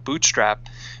time to bootstrap,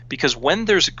 because when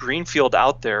there's a greenfield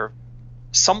out there,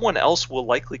 someone else will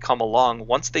likely come along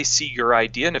once they see your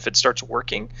idea, and if it starts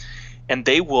working, and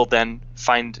they will then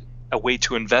find a way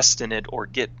to invest in it or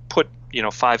put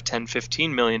 5, 10,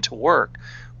 15 million to work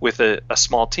with a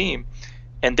small team,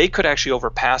 and they could actually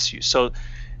overpass you. So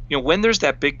when there's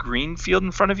that big green field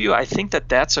in front of you, I think that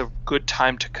that's a good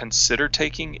time to consider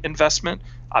taking investment.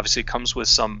 Obviously, it comes with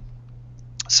some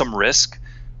risk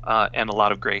and a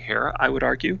lot of gray hair, I would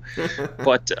argue.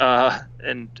 But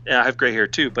and I have gray hair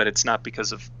too, but it's not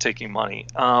because of taking money,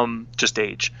 just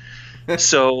age.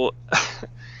 So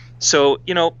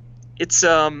it's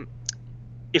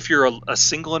if you're a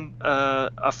single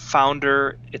a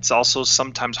founder, it's also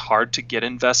sometimes hard to get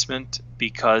investment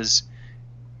because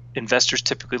investors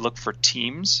typically look for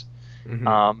teams.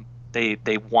 Mm-hmm.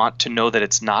 They want to know that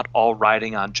it's not all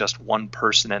riding on just one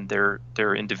person and their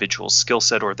individual skill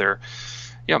set or their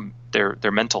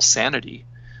mental sanity.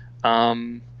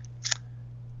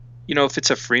 if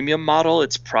it's a freemium model,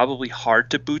 it's probably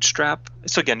hard to bootstrap.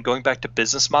 So again, going back to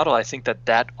business model, I think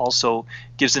that also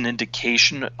gives an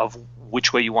indication of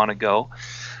which way you want to go.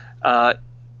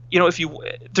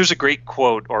 There's a great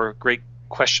quote or a great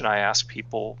question I ask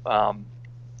people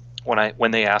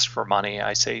when they ask for money.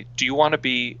 I say, do you want to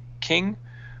be king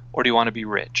or do you want to be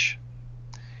rich?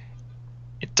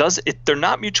 They're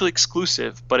not mutually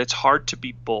exclusive, but it's hard to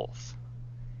be both.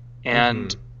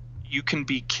 And you can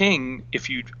be king if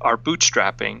you are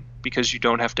bootstrapping because you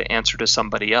don't have to answer to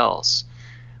somebody else.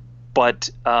 But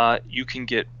you can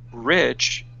get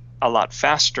rich a lot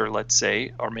faster, let's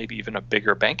say, or maybe even a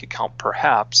bigger bank account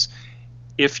perhaps,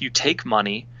 if you take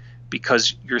money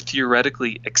because you're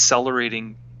theoretically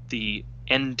accelerating the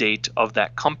end date of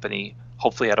that company,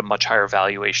 hopefully at a much higher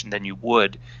valuation than you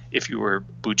would if you were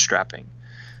bootstrapping.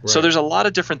 Right. So there's a lot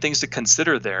of different things to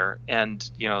consider there. And,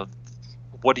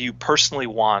 what do you personally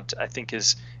want, I think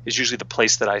is usually the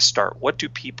place that I start. What's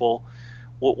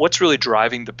really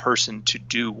driving the person to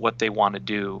do what they want to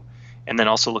do? And then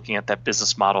also looking at that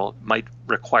business model might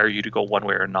require you to go one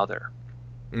way or another.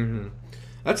 Mm-hmm.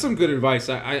 That's some good advice.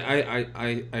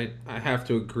 I have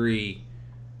to agree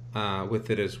with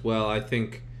it as well. I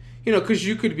think, because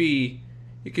you could be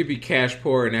cash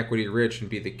poor and equity rich and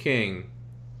be the king,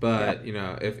 but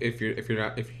if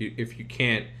you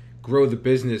can't grow the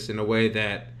business in a way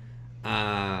that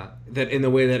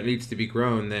it needs to be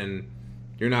grown, then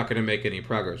you're not going to make any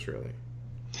progress, really.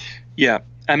 Yeah.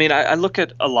 I mean, I look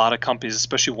at a lot of companies,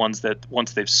 especially ones that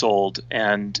once they've sold,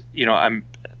 and I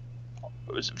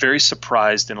was very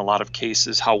surprised in a lot of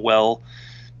cases how well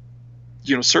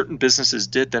certain businesses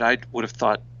did that I would have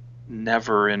thought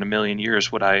never in a million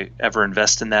years would I ever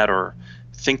invest in that or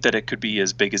think that it could be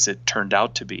as big as it turned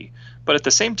out to be. But at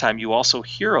the same time, you also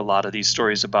hear a lot of these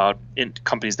stories about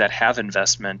companies that have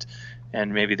investment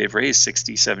and maybe they've raised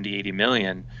 60, 70, 80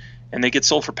 million and they get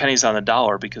sold for pennies on the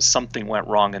dollar because something went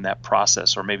wrong in that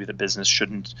process, or maybe the business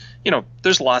shouldn't,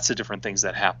 there's lots of different things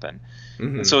that happen.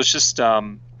 Mm-hmm. And so it's just,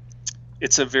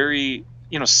 it's a very,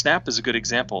 Snap is a good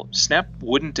example. Snap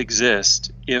wouldn't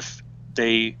exist if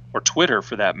or Twitter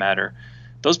for that matter,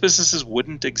 those businesses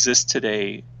wouldn't exist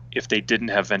today if they didn't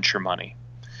have venture money.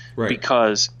 Right.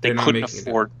 Because they couldn't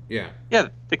afford. Yeah,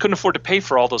 they couldn't afford to pay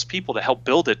for all those people to help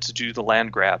build it to do the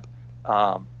land grab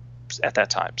at that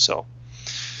time. So,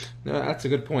 no, that's a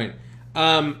good point.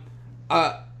 We're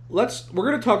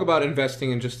going to talk about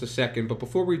investing in just a second, but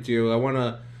before we do,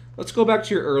 let's go back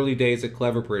to your early days at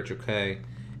Cleverbridge, okay?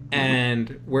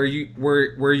 And where you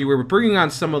were bringing on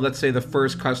some of, let's say, the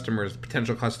first customers,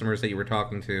 potential customers that you were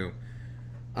talking to.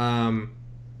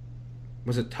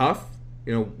 Was it tough?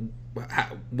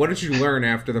 What did you learn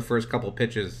after the first couple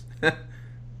pitches?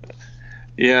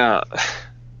 Yeah.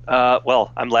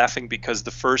 Well, I'm laughing because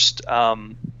the first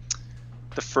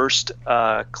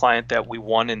client that we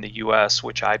won in the U.S.,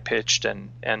 which I pitched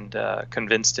and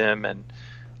convinced him and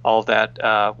all of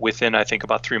that, within, I think,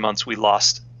 about 3 months, we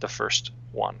lost the first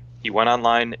one. He went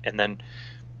online, and then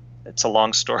it's a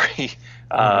long story.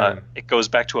 It goes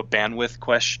back to a bandwidth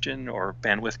question or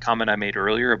bandwidth comment I made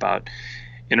earlier about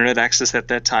internet access at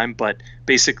that time. But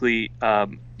basically,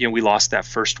 we lost that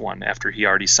first one after he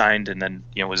already signed and then,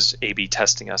 was A/B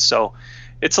testing us. So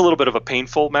it's a little bit of a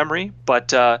painful memory. But,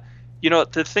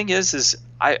 the thing is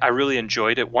I really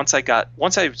enjoyed it. Once I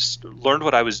learned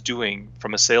what I was doing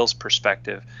from a sales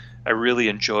perspective, I really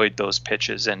enjoyed those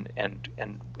pitches and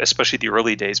especially the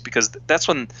early days, because that's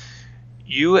when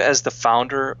you as the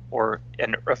founder or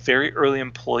a very early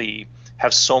employee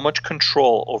have so much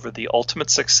control over the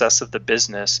ultimate success of the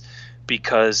business,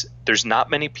 because there's not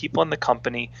many people in the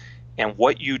company, and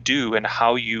what you do and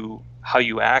how you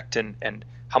act and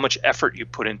how much effort you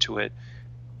put into it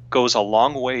goes a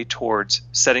long way towards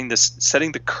setting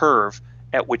the curve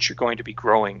at which you're going to be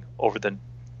growing over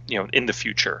in the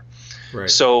future. Right.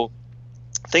 So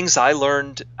things I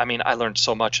learned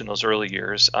so much in those early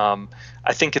years.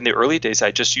 I think in the early days,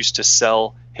 I just used to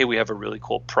sell, hey, we have a really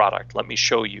cool product. Let me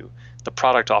show you. The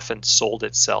product often sold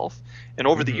itself. And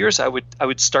over the years, I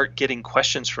would start getting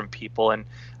questions from people. And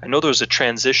I know there was a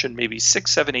transition maybe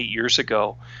 6, 7, 8 years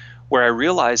ago where I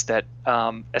realized that,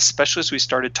 especially as we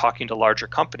started talking to larger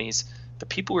companies, the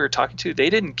people we were talking to, they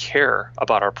didn't care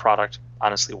about our product,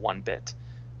 honestly, one bit.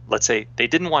 Let's say they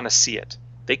didn't want to see it.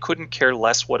 They couldn't care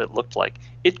less what it looked like.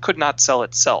 It could not sell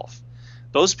itself.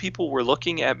 Those people were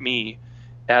looking at me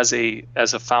as a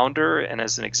founder and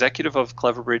as an executive of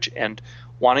Cleverbridge and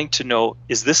wanting to know,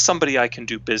 is this somebody I can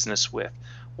do business with?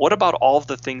 What about all of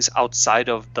the things outside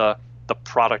of the the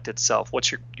product itself.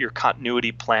 What's your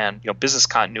continuity plan, business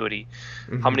continuity?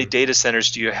 How many data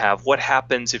centers do you have? What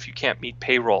happens if you can't meet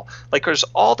payroll? Like, there's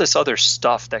all this other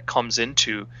stuff that comes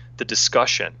into the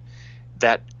discussion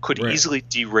that could easily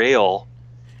derail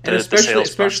and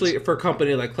especially for a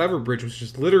company like Cleverbridge, which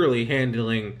is literally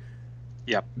handling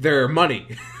their money.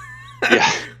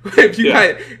 Yeah. if you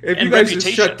guys just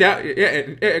shut down,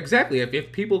 exactly.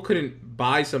 If people couldn't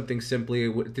buy something simply,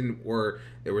 or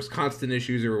there was constant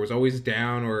issues, or it was always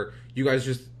down, or you guys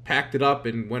just packed it up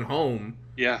and went home,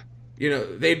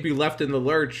 they'd be left in the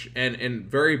lurch and in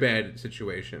very bad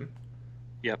situation.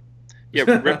 Yep.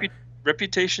 Yeah.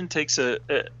 Reputation takes a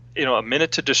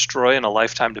minute to destroy and a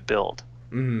lifetime to build.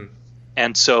 Mm-hmm.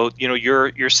 And so,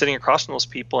 you're sitting across from those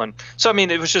people. And so, I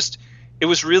mean, it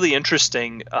was really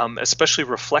interesting, especially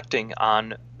reflecting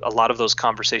on a lot of those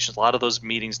conversations, a lot of those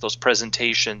meetings, those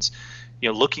presentations,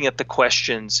 looking at the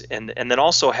questions, and then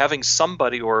also having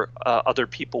somebody or other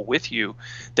people with you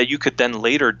that you could then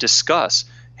later discuss.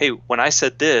 Hey, when I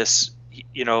said this,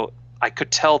 I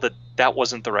could tell that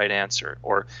wasn't the right answer,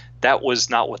 or that was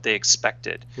not what they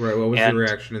expected. Right. What was the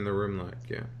reaction in the room like?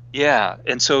 Yeah. Yeah.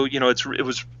 And so, it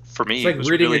was, for me, it's like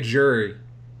reading a jury.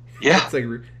 Yeah. It's like,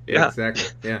 exactly.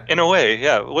 Yeah. In a way,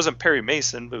 yeah. It wasn't Perry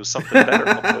Mason, but it was something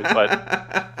better, hopefully.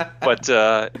 But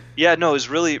it was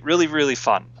really, really, really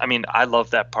fun. I mean, I love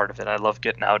that part of it. I love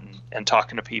getting out and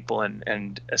talking to people,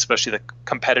 and especially the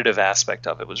competitive aspect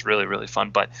of it was really, really fun.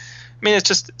 But I mean, it's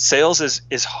just, sales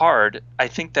is hard. I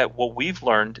think that what we've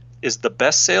learned is the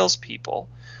best salespeople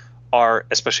are,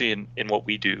 especially in what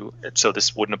we do, and so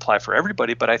this wouldn't apply for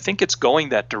everybody, but I think it's going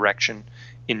that direction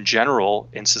in general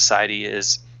in society.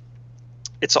 It's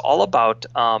all about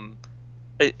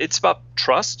it's about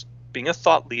trust, being a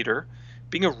thought leader,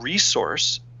 being a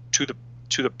resource to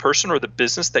the person or the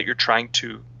business that you're trying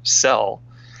to sell,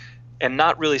 and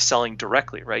not really selling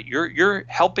directly, right? You're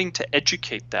helping to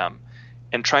educate them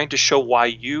and trying to show why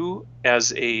you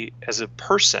as a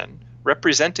person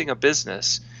representing a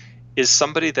business is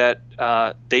somebody that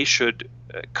they should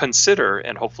consider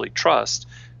and hopefully trust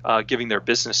giving their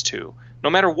business to, no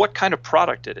matter what kind of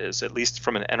product it is, at least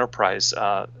from an enterprise,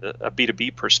 a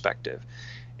B2B perspective.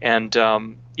 And,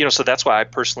 so that's why I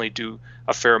personally do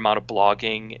a fair amount of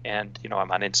blogging, and,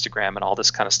 I'm on Instagram and all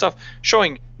this kind of stuff,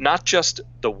 showing not just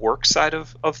the work side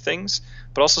of things,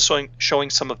 but also showing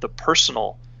some of the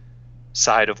personal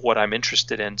side of what I'm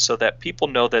interested in, so that people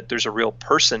know that there's a real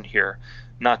person here,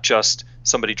 not just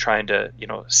somebody trying to,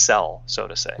 sell, so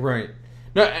to say. Right.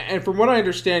 No, and from what I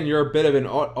understand, you're a bit of an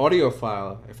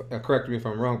audiophile. Correct me if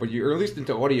I'm wrong, but you're at least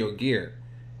into audio gear.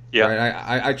 Yeah.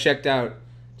 Right? I checked out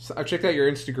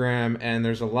your Instagram, and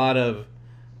there's a lot of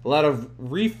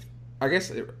I guess,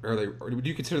 do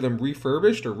you consider them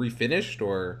refurbished or refinished,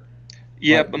 or?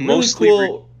 Yeah, but mostly. Really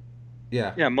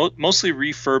cool, mostly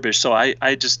refurbished. So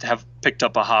I just have picked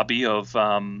up a hobby of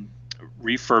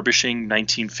refurbishing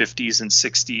 1950s and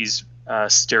 60s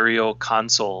stereo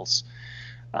consoles.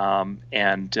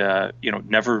 Never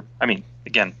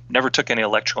took any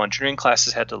electrical engineering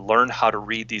classes, had to learn how to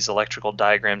read these electrical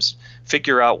diagrams,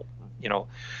 figure out,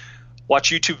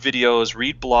 watch YouTube videos,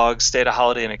 read blogs, stay at a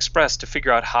Holiday Inn Express to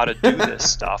figure out how to do this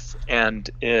stuff. And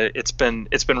it's been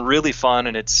really fun.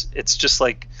 And it's just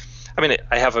like,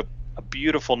 I have a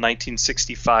beautiful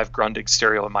 1965 Grundig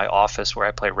stereo in my office where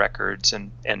I play records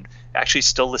and actually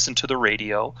still listen to the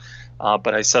radio.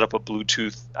 But I set up a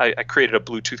Bluetooth. I created a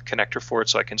Bluetooth connector for it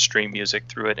so I can stream music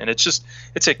through it, and it's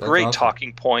a great awesome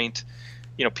talking point.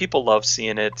 People love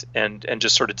seeing it and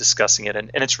just sort of discussing it,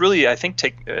 and it's really, I think,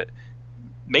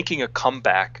 making a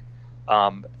comeback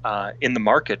in the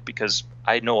market, because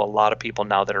I know a lot of people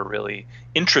now that are really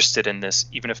interested in this,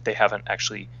 even if they haven't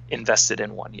actually invested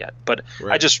in one yet. But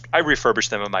right. I refurbish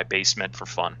them in my basement for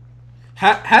fun.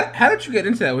 How did you get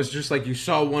into that? Was it just like you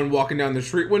saw one walking down the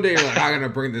street one day and you're like, I'm going to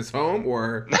bring this home?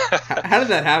 Or how did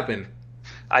that happen?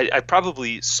 I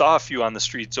probably saw a few on the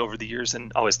streets over the years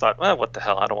and always thought, well, what the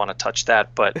hell? I don't want to touch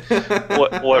that. But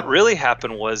what really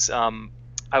happened was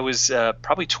I was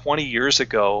probably 20 years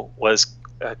ago was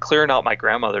clearing out my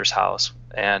grandmother's house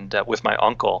and with my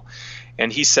uncle.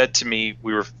 And he said to me,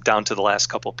 we were down to the last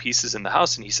couple pieces in the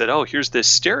house, and he said, oh, here's this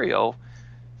stereo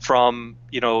from,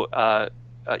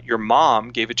 your mom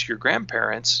gave it to your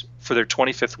grandparents for their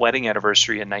 25th wedding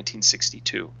anniversary in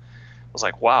 1962. I was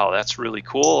like, wow, that's really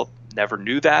cool. Never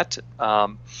knew that.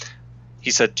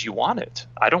 He said, do you want it?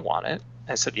 I don't want it.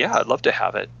 I said, yeah, I'd love to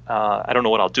have it. I don't know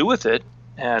what I'll do with it.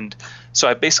 And so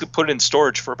I basically put it in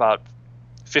storage for about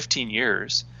 15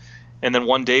 years. And then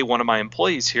one day, one of my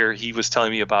employees here, he was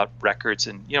telling me about records,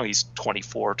 and he's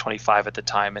 24, 25 at the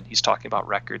time, and he's talking about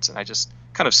records, and I just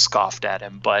kind of scoffed at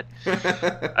him. But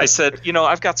I said,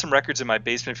 I've got some records in my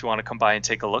basement if you want to come by and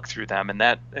take a look through them. And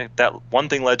that one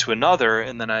thing led to another.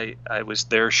 And then I was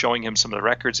there showing him some of the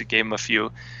records. I gave him a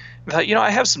few. I thought, I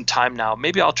have some time now.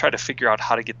 Maybe I'll try to figure out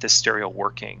how to get this stereo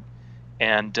working.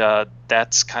 And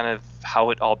that's kind of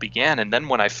how it all began. And then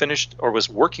when I finished or was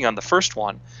working on the first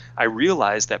one, I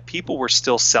realized that people were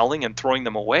still selling and throwing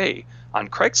them away on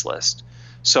Craigslist.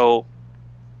 So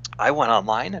I went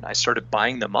online and I started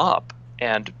buying them up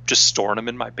and just storing them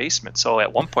in my basement. So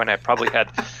at one point I probably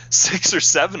had 6 or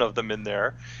 7 of them in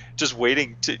there just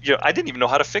waiting to, I didn't even know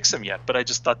how to fix them yet, but I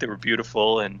just thought they were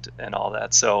beautiful and all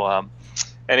that. So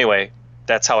anyway,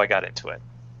 that's how I got into it.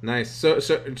 Nice. So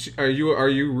are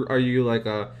you like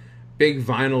a big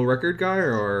vinyl record guy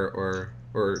or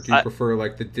do you prefer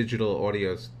like the digital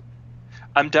audios?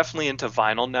 I'm definitely into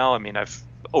vinyl now. I mean,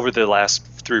 over the last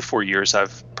 3 or 4 years,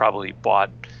 I've probably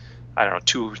bought, I don't know,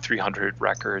 200 or 300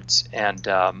 records and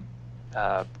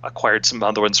acquired some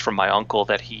other ones from my uncle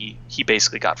that he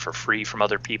basically got for free from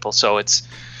other people. So it's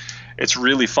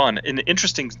really fun. And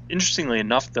interestingly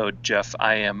enough, though, Jeff,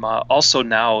 I am also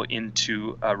now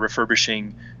into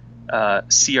refurbishing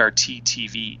CRT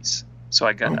TVs. So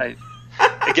again,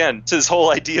 to this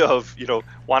whole idea of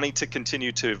wanting to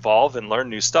continue to evolve and learn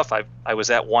new stuff. I was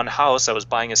at one house, I was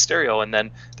buying a stereo, and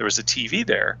then there was a TV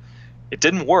there. It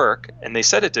didn't work, and they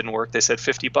said it didn't work. They said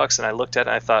 $50, and I looked at it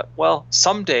and I thought, well,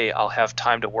 someday I'll have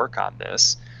time to work on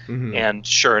this. Mm-hmm. And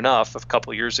sure enough, a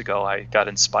couple of years ago, I got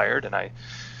inspired, and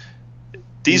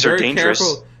these are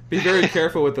dangerous. Be very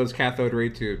careful with those cathode ray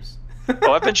tubes.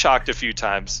 Oh, I've been shocked a few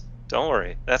times. Don't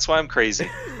worry. That's why I'm crazy.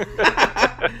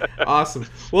 Awesome.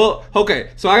 Well, okay.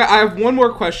 So I have one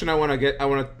more question I want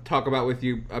to talk about with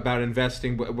you about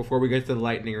investing before we get to the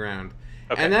lightning round.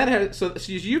 Okay. And that has so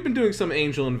you've been doing some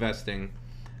angel investing.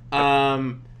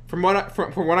 From what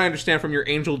I understand from your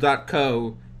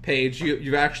angel.co page,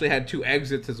 you've actually had 2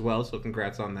 exits as well. So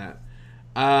congrats on that.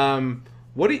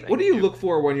 What do you look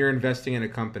for when you're investing in a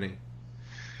company?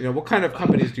 What kind of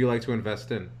companies do you like to invest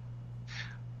in?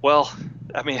 Well,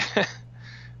 I mean,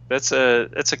 that's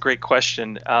a great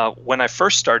question. When I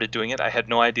first started doing it, I had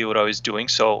no idea what I was doing,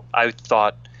 so I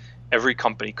thought every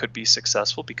company could be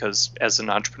successful because as an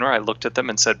entrepreneur, I looked at them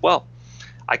and said, well,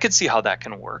 I could see how that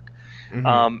can work.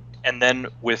 Mm-hmm. And then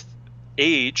with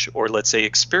age, or let's say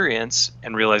experience,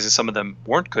 and realizing some of them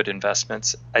weren't good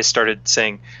investments, I started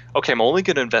saying, okay, I'm only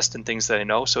going to invest in things that I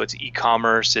know. So it's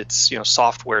e-commerce, it's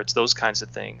software, it's those kinds of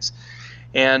things.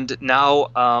 And now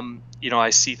I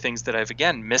see things that I've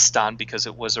again missed on because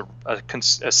it was a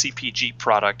CPG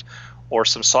product or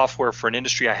some software for an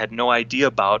industry I had no idea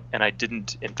about, and I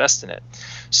didn't invest in it.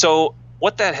 So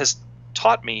what that has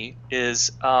taught me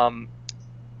is I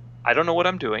don't know what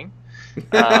I'm doing.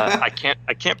 I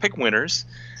can't pick winners,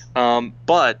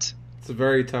 but it's a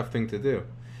very tough thing to do.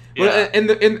 Yeah.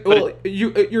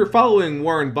 You're following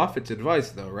Warren Buffett's advice,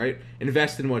 though, right?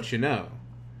 Invest in what you know.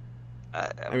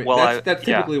 That's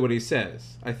typically what he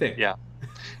says, I think.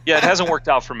 Yeah, it hasn't worked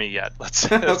out for me yet. Let's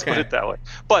put it that way.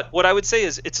 But what I would say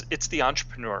is it's the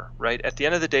entrepreneur, right? At the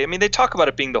end of the day, I mean, they talk about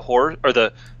it being the horse or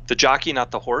the jockey,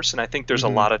 not the horse, and I think there's a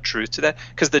lot of truth to that,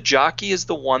 because the jockey is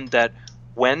the one that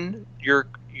when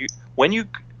you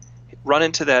run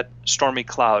into that stormy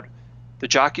cloud, the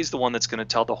jockey is the one that's going to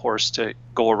tell the horse to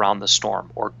go around the storm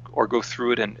or go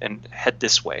through it and head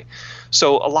this way.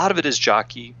 So a lot of it is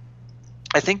jockey.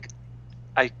 I think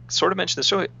I sort of mentioned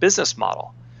this earlier, business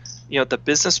model. The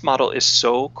business model is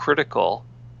so critical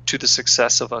to the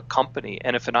success of a company.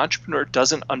 And if an entrepreneur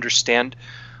doesn't understand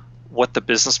what the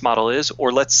business model is,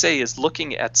 or let's say is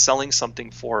looking at selling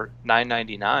something for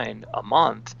 $9.99 a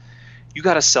month, you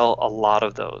got to sell a lot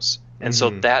of those. And so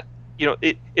that,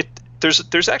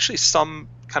 there's actually some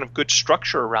kind of good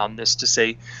structure around this to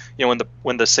say,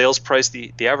 when the sales price,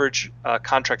 the average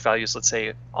contract value is, let's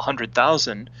say,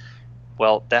 $100,000.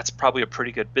 Well, that's probably a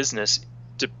pretty good business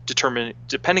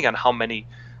depending on how many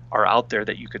are out there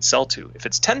that you could sell to. If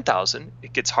it's 10,000,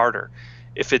 it gets harder.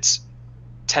 If it's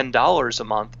 $10 a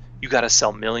month, you got to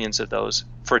sell millions of those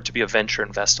for it to be a venture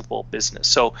investable business.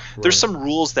 So there's some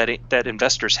rules that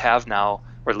investors have now,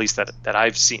 or at least that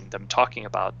I've seen them talking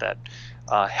about, that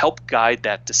help guide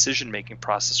that decision-making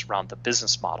process around the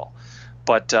business model.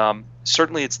 But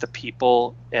certainly it's the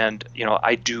people, and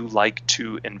I do like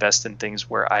to invest in things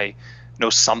where I know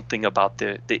something about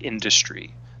the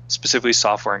industry, specifically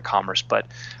software and commerce. But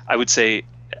I would say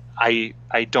I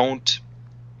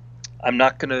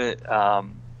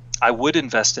would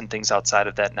invest in things outside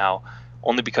of that now,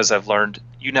 only because I've learned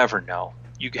you never know.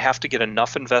 You have to get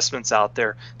enough investments out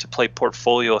there to play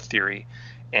portfolio theory,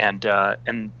 and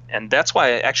that's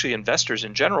why actually investors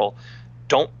in general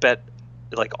don't bet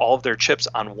like all of their chips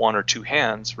on one or two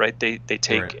hands, right? They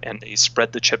take Right. and they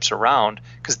spread the chips around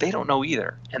because they don't know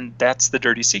either, and that's the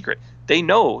dirty secret. They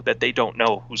know that they don't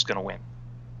know who's going to win.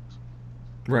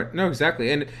 Right. No,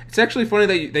 exactly. And it's actually funny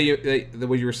that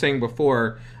what you were saying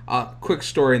before. Quick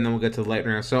story, and then we'll get to the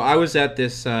lightning round. So I was at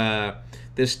this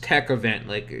tech event.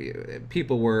 Like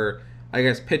people were, I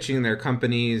guess, pitching their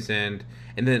companies, and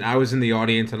then I was in the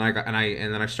audience, and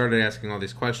then I started asking all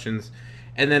these questions,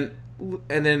 and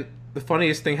then the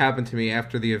funniest thing happened to me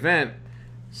after the event.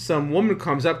 Some woman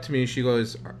comes up to me and she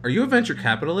goes, "Are you a venture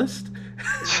capitalist?"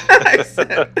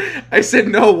 I said,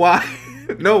 "No, why?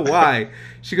 No, why?"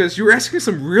 She goes, "You were asking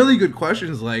some really good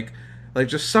questions, like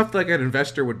just stuff like an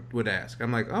investor would ask."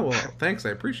 I'm like, "Oh, well, thanks. I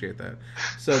appreciate that.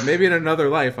 So maybe in another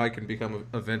life I can become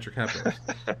a venture capitalist."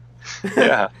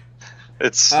 Yeah,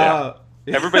 it's Uh,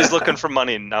 everybody's looking for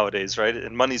money nowadays, right?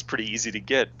 And money's pretty easy to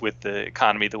get with the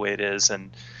economy the way it is,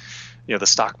 and the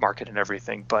stock market and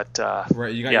everything. But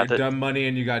right. You got yeah, your dumb money,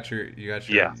 and you got your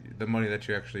yeah, the money that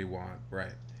you actually want.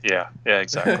 Right. yeah,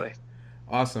 exactly.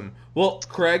 Awesome. Well,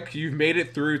 Craig, you've made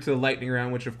it through to the lightning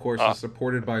round, which of course is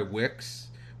supported by Wix,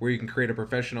 where you can create a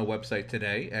professional website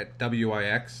today at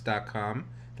wix.com.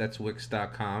 That's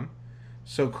wix.com.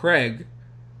 So, Craig,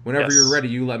 whenever Yes. you're ready,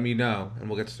 you let me know, and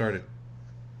we'll get started.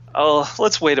 Oh,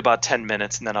 let's wait about 10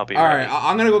 minutes and then I'll be All ready. right,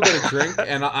 I'm gonna go get a drink,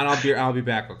 and I'll be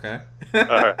back. Okay. All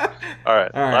right. All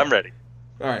right. All right. I'm ready.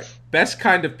 All right. Best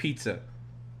kind of pizza.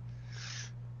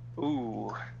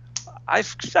 Ooh, I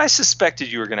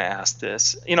suspected you were going to ask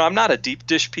this. I'm not a deep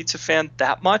dish pizza fan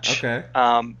that much. Okay.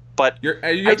 But You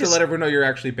have to let everyone know you're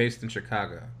actually based in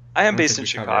Chicago. I am don't based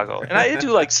think in we covered Chicago, it. and I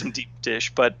do like some deep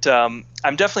dish, but I'm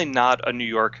definitely not a New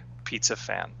York pizza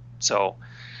fan. So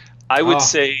I would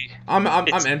say I'm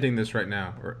ending this right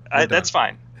now. that's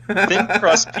fine. Thin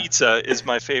crust pizza is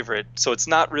my favorite, so it's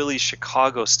not really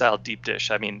Chicago style deep dish.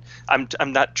 I mean, I'm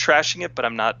not trashing it, but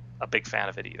I'm not a big fan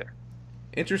of it either.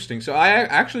 Interesting. So I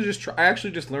actually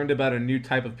just learned about a new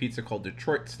type of pizza called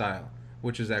Detroit style,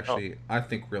 which is actually I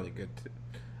think really good too.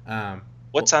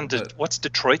 What's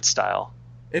Detroit style?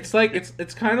 It's like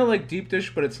it's kind of like deep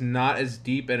dish, but it's not as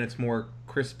deep and it's more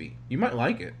crispy. You might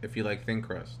like it if you like thin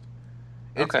crust.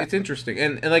 It's interesting,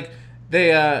 and like they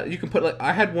you can put, like,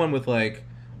 I had one with like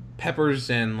peppers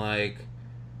and like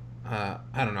I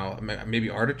don't know, maybe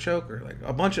artichoke or like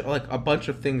a bunch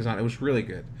of things on it. It was really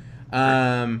good.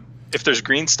 If there's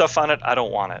green stuff on it, I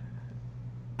don't want it.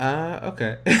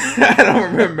 Okay. I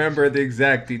don't remember the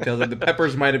exact details. The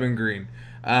peppers might have been green.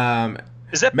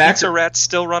 Is that Pizza Rat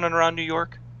still running around New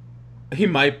York? He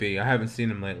might be. I haven't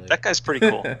seen him lately. That guy's pretty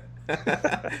cool.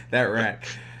 That rat.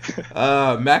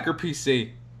 Mac or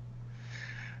PC?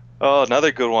 Oh,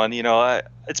 another good one.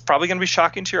 It's probably going to be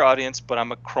shocking to your audience, but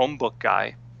I'm a Chromebook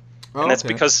guy. Oh, and that's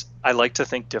okay. because I like to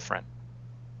think different.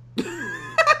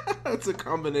 That's a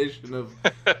combination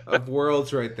of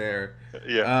worlds right there.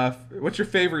 Yeah. What's your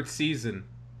favorite season?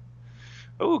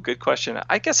 Oh, good question.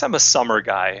 I guess I'm a summer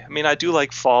guy. I mean, I do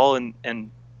like fall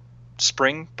and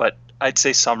spring, but I'd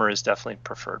say summer is definitely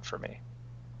preferred for me.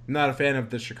 Not a fan of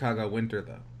the Chicago winter,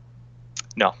 though.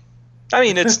 No. I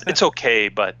mean, it's okay,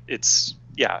 but it's,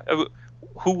 yeah.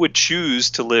 Who would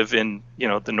choose to live in,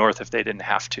 the north if they didn't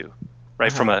have to,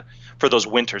 right? Uh-huh. For those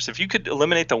winters. If you could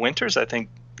eliminate the winters, I think,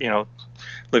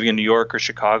 living in New York or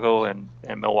Chicago and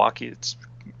Milwaukee,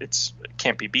 it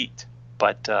can't be beat.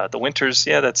 But the winters,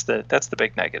 yeah, that's the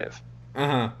big negative.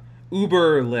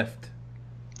 Uber or Lyft?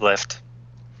 Lyft.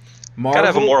 Marvel? Gotta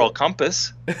have a moral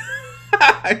compass.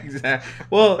 Exactly.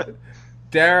 Well,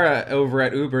 Dara over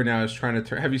at Uber now is trying to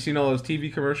turn. Have you seen all those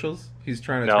TV commercials? He's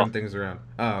trying to turn things around.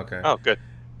 Oh, okay. Oh, good.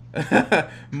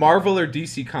 Marvel or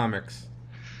DC Comics?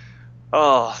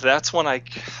 Oh, that's one I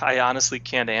honestly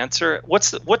can't answer. What's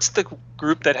the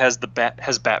group that has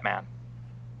has Batman?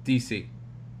 DC.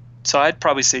 So I'd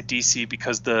probably say DC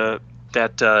because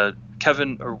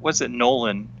Kevin, or was it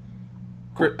Nolan?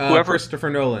 Christopher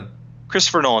Nolan.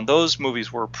 Christopher Nolan. Those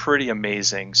movies were pretty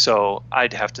amazing. So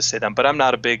I'd have to say them. But I'm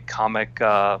not a big comic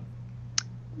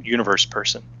universe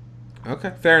person.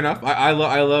 Okay, fair enough. I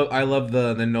love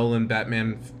the Nolan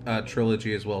Batman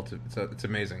trilogy as well. It's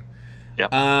amazing.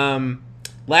 Yeah.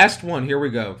 Last one. Here we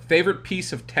go. Favorite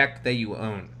piece of tech that you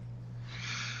own?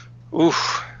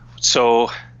 Oof.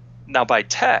 So now by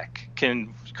tech,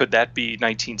 could that be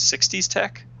 1960s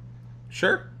tech?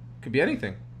 Sure. Could be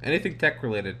anything. Anything tech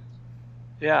related.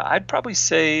 Yeah, I'd probably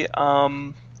say.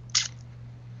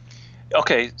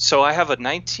 Okay, so I have a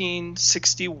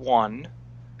 1961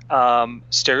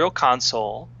 stereo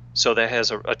console. So that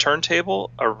has a turntable,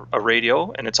 a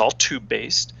radio, and it's all tube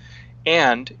based.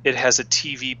 And it has a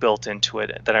TV built into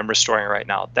it that I'm restoring right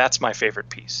now. That's my favorite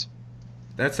piece.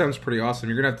 That sounds pretty awesome.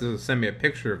 You're gonna have to send me a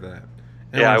picture of that.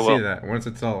 Yeah, I want to will. see that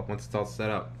once it's all set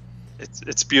up.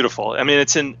 It's beautiful. I mean,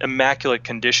 it's in immaculate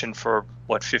condition for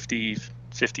 50,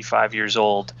 55 years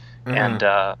old, and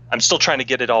I'm still trying to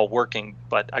get it all working.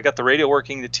 But I got the radio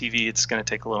working, the TV. It's going to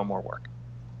take a little more work.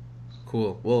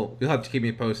 Cool. Well, you'll have to keep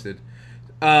me posted.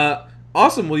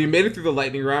 Awesome. Well, you made it through the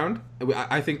lightning round.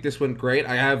 I think this went great.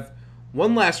 I have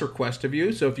one last request of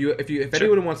you. So if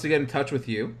anyone wants to get in touch with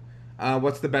you,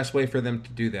 what's the best way for them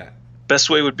to do that? Best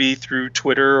way would be through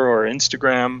Twitter or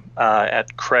Instagram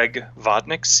at Craig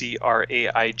Vodnik,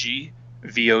 Craig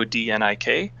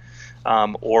Vodnik,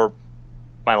 or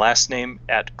my last name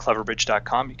at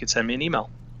cleverbridge.com. You can send me an email.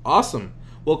 Awesome.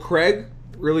 Well, Craig,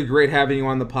 really great having you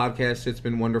on the podcast. It's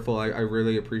been wonderful. I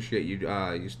really appreciate you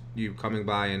coming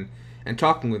by and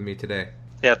talking with me today.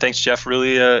 Yeah, thanks, Jeff.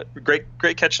 Really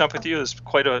great catching up with you. It was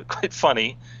quite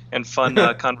funny and fun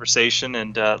conversation,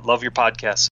 and love your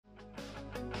podcast.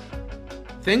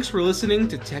 Thanks for listening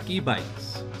to Techie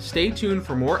Bites. Stay tuned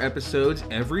for more episodes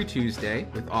every Tuesday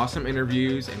with awesome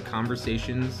interviews and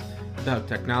conversations about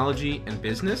technology and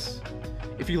business.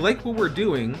 If you like what we're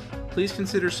doing, please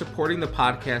consider supporting the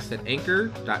podcast at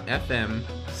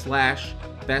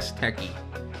anchor.fm/besttechie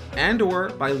and/or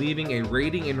by leaving a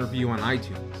rating and review on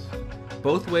iTunes.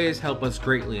 Both ways help us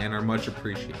greatly and are much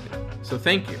appreciated. So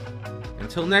thank you.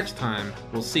 Until next time,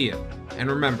 we'll see you. And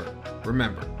remember,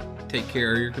 take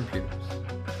care of your computers.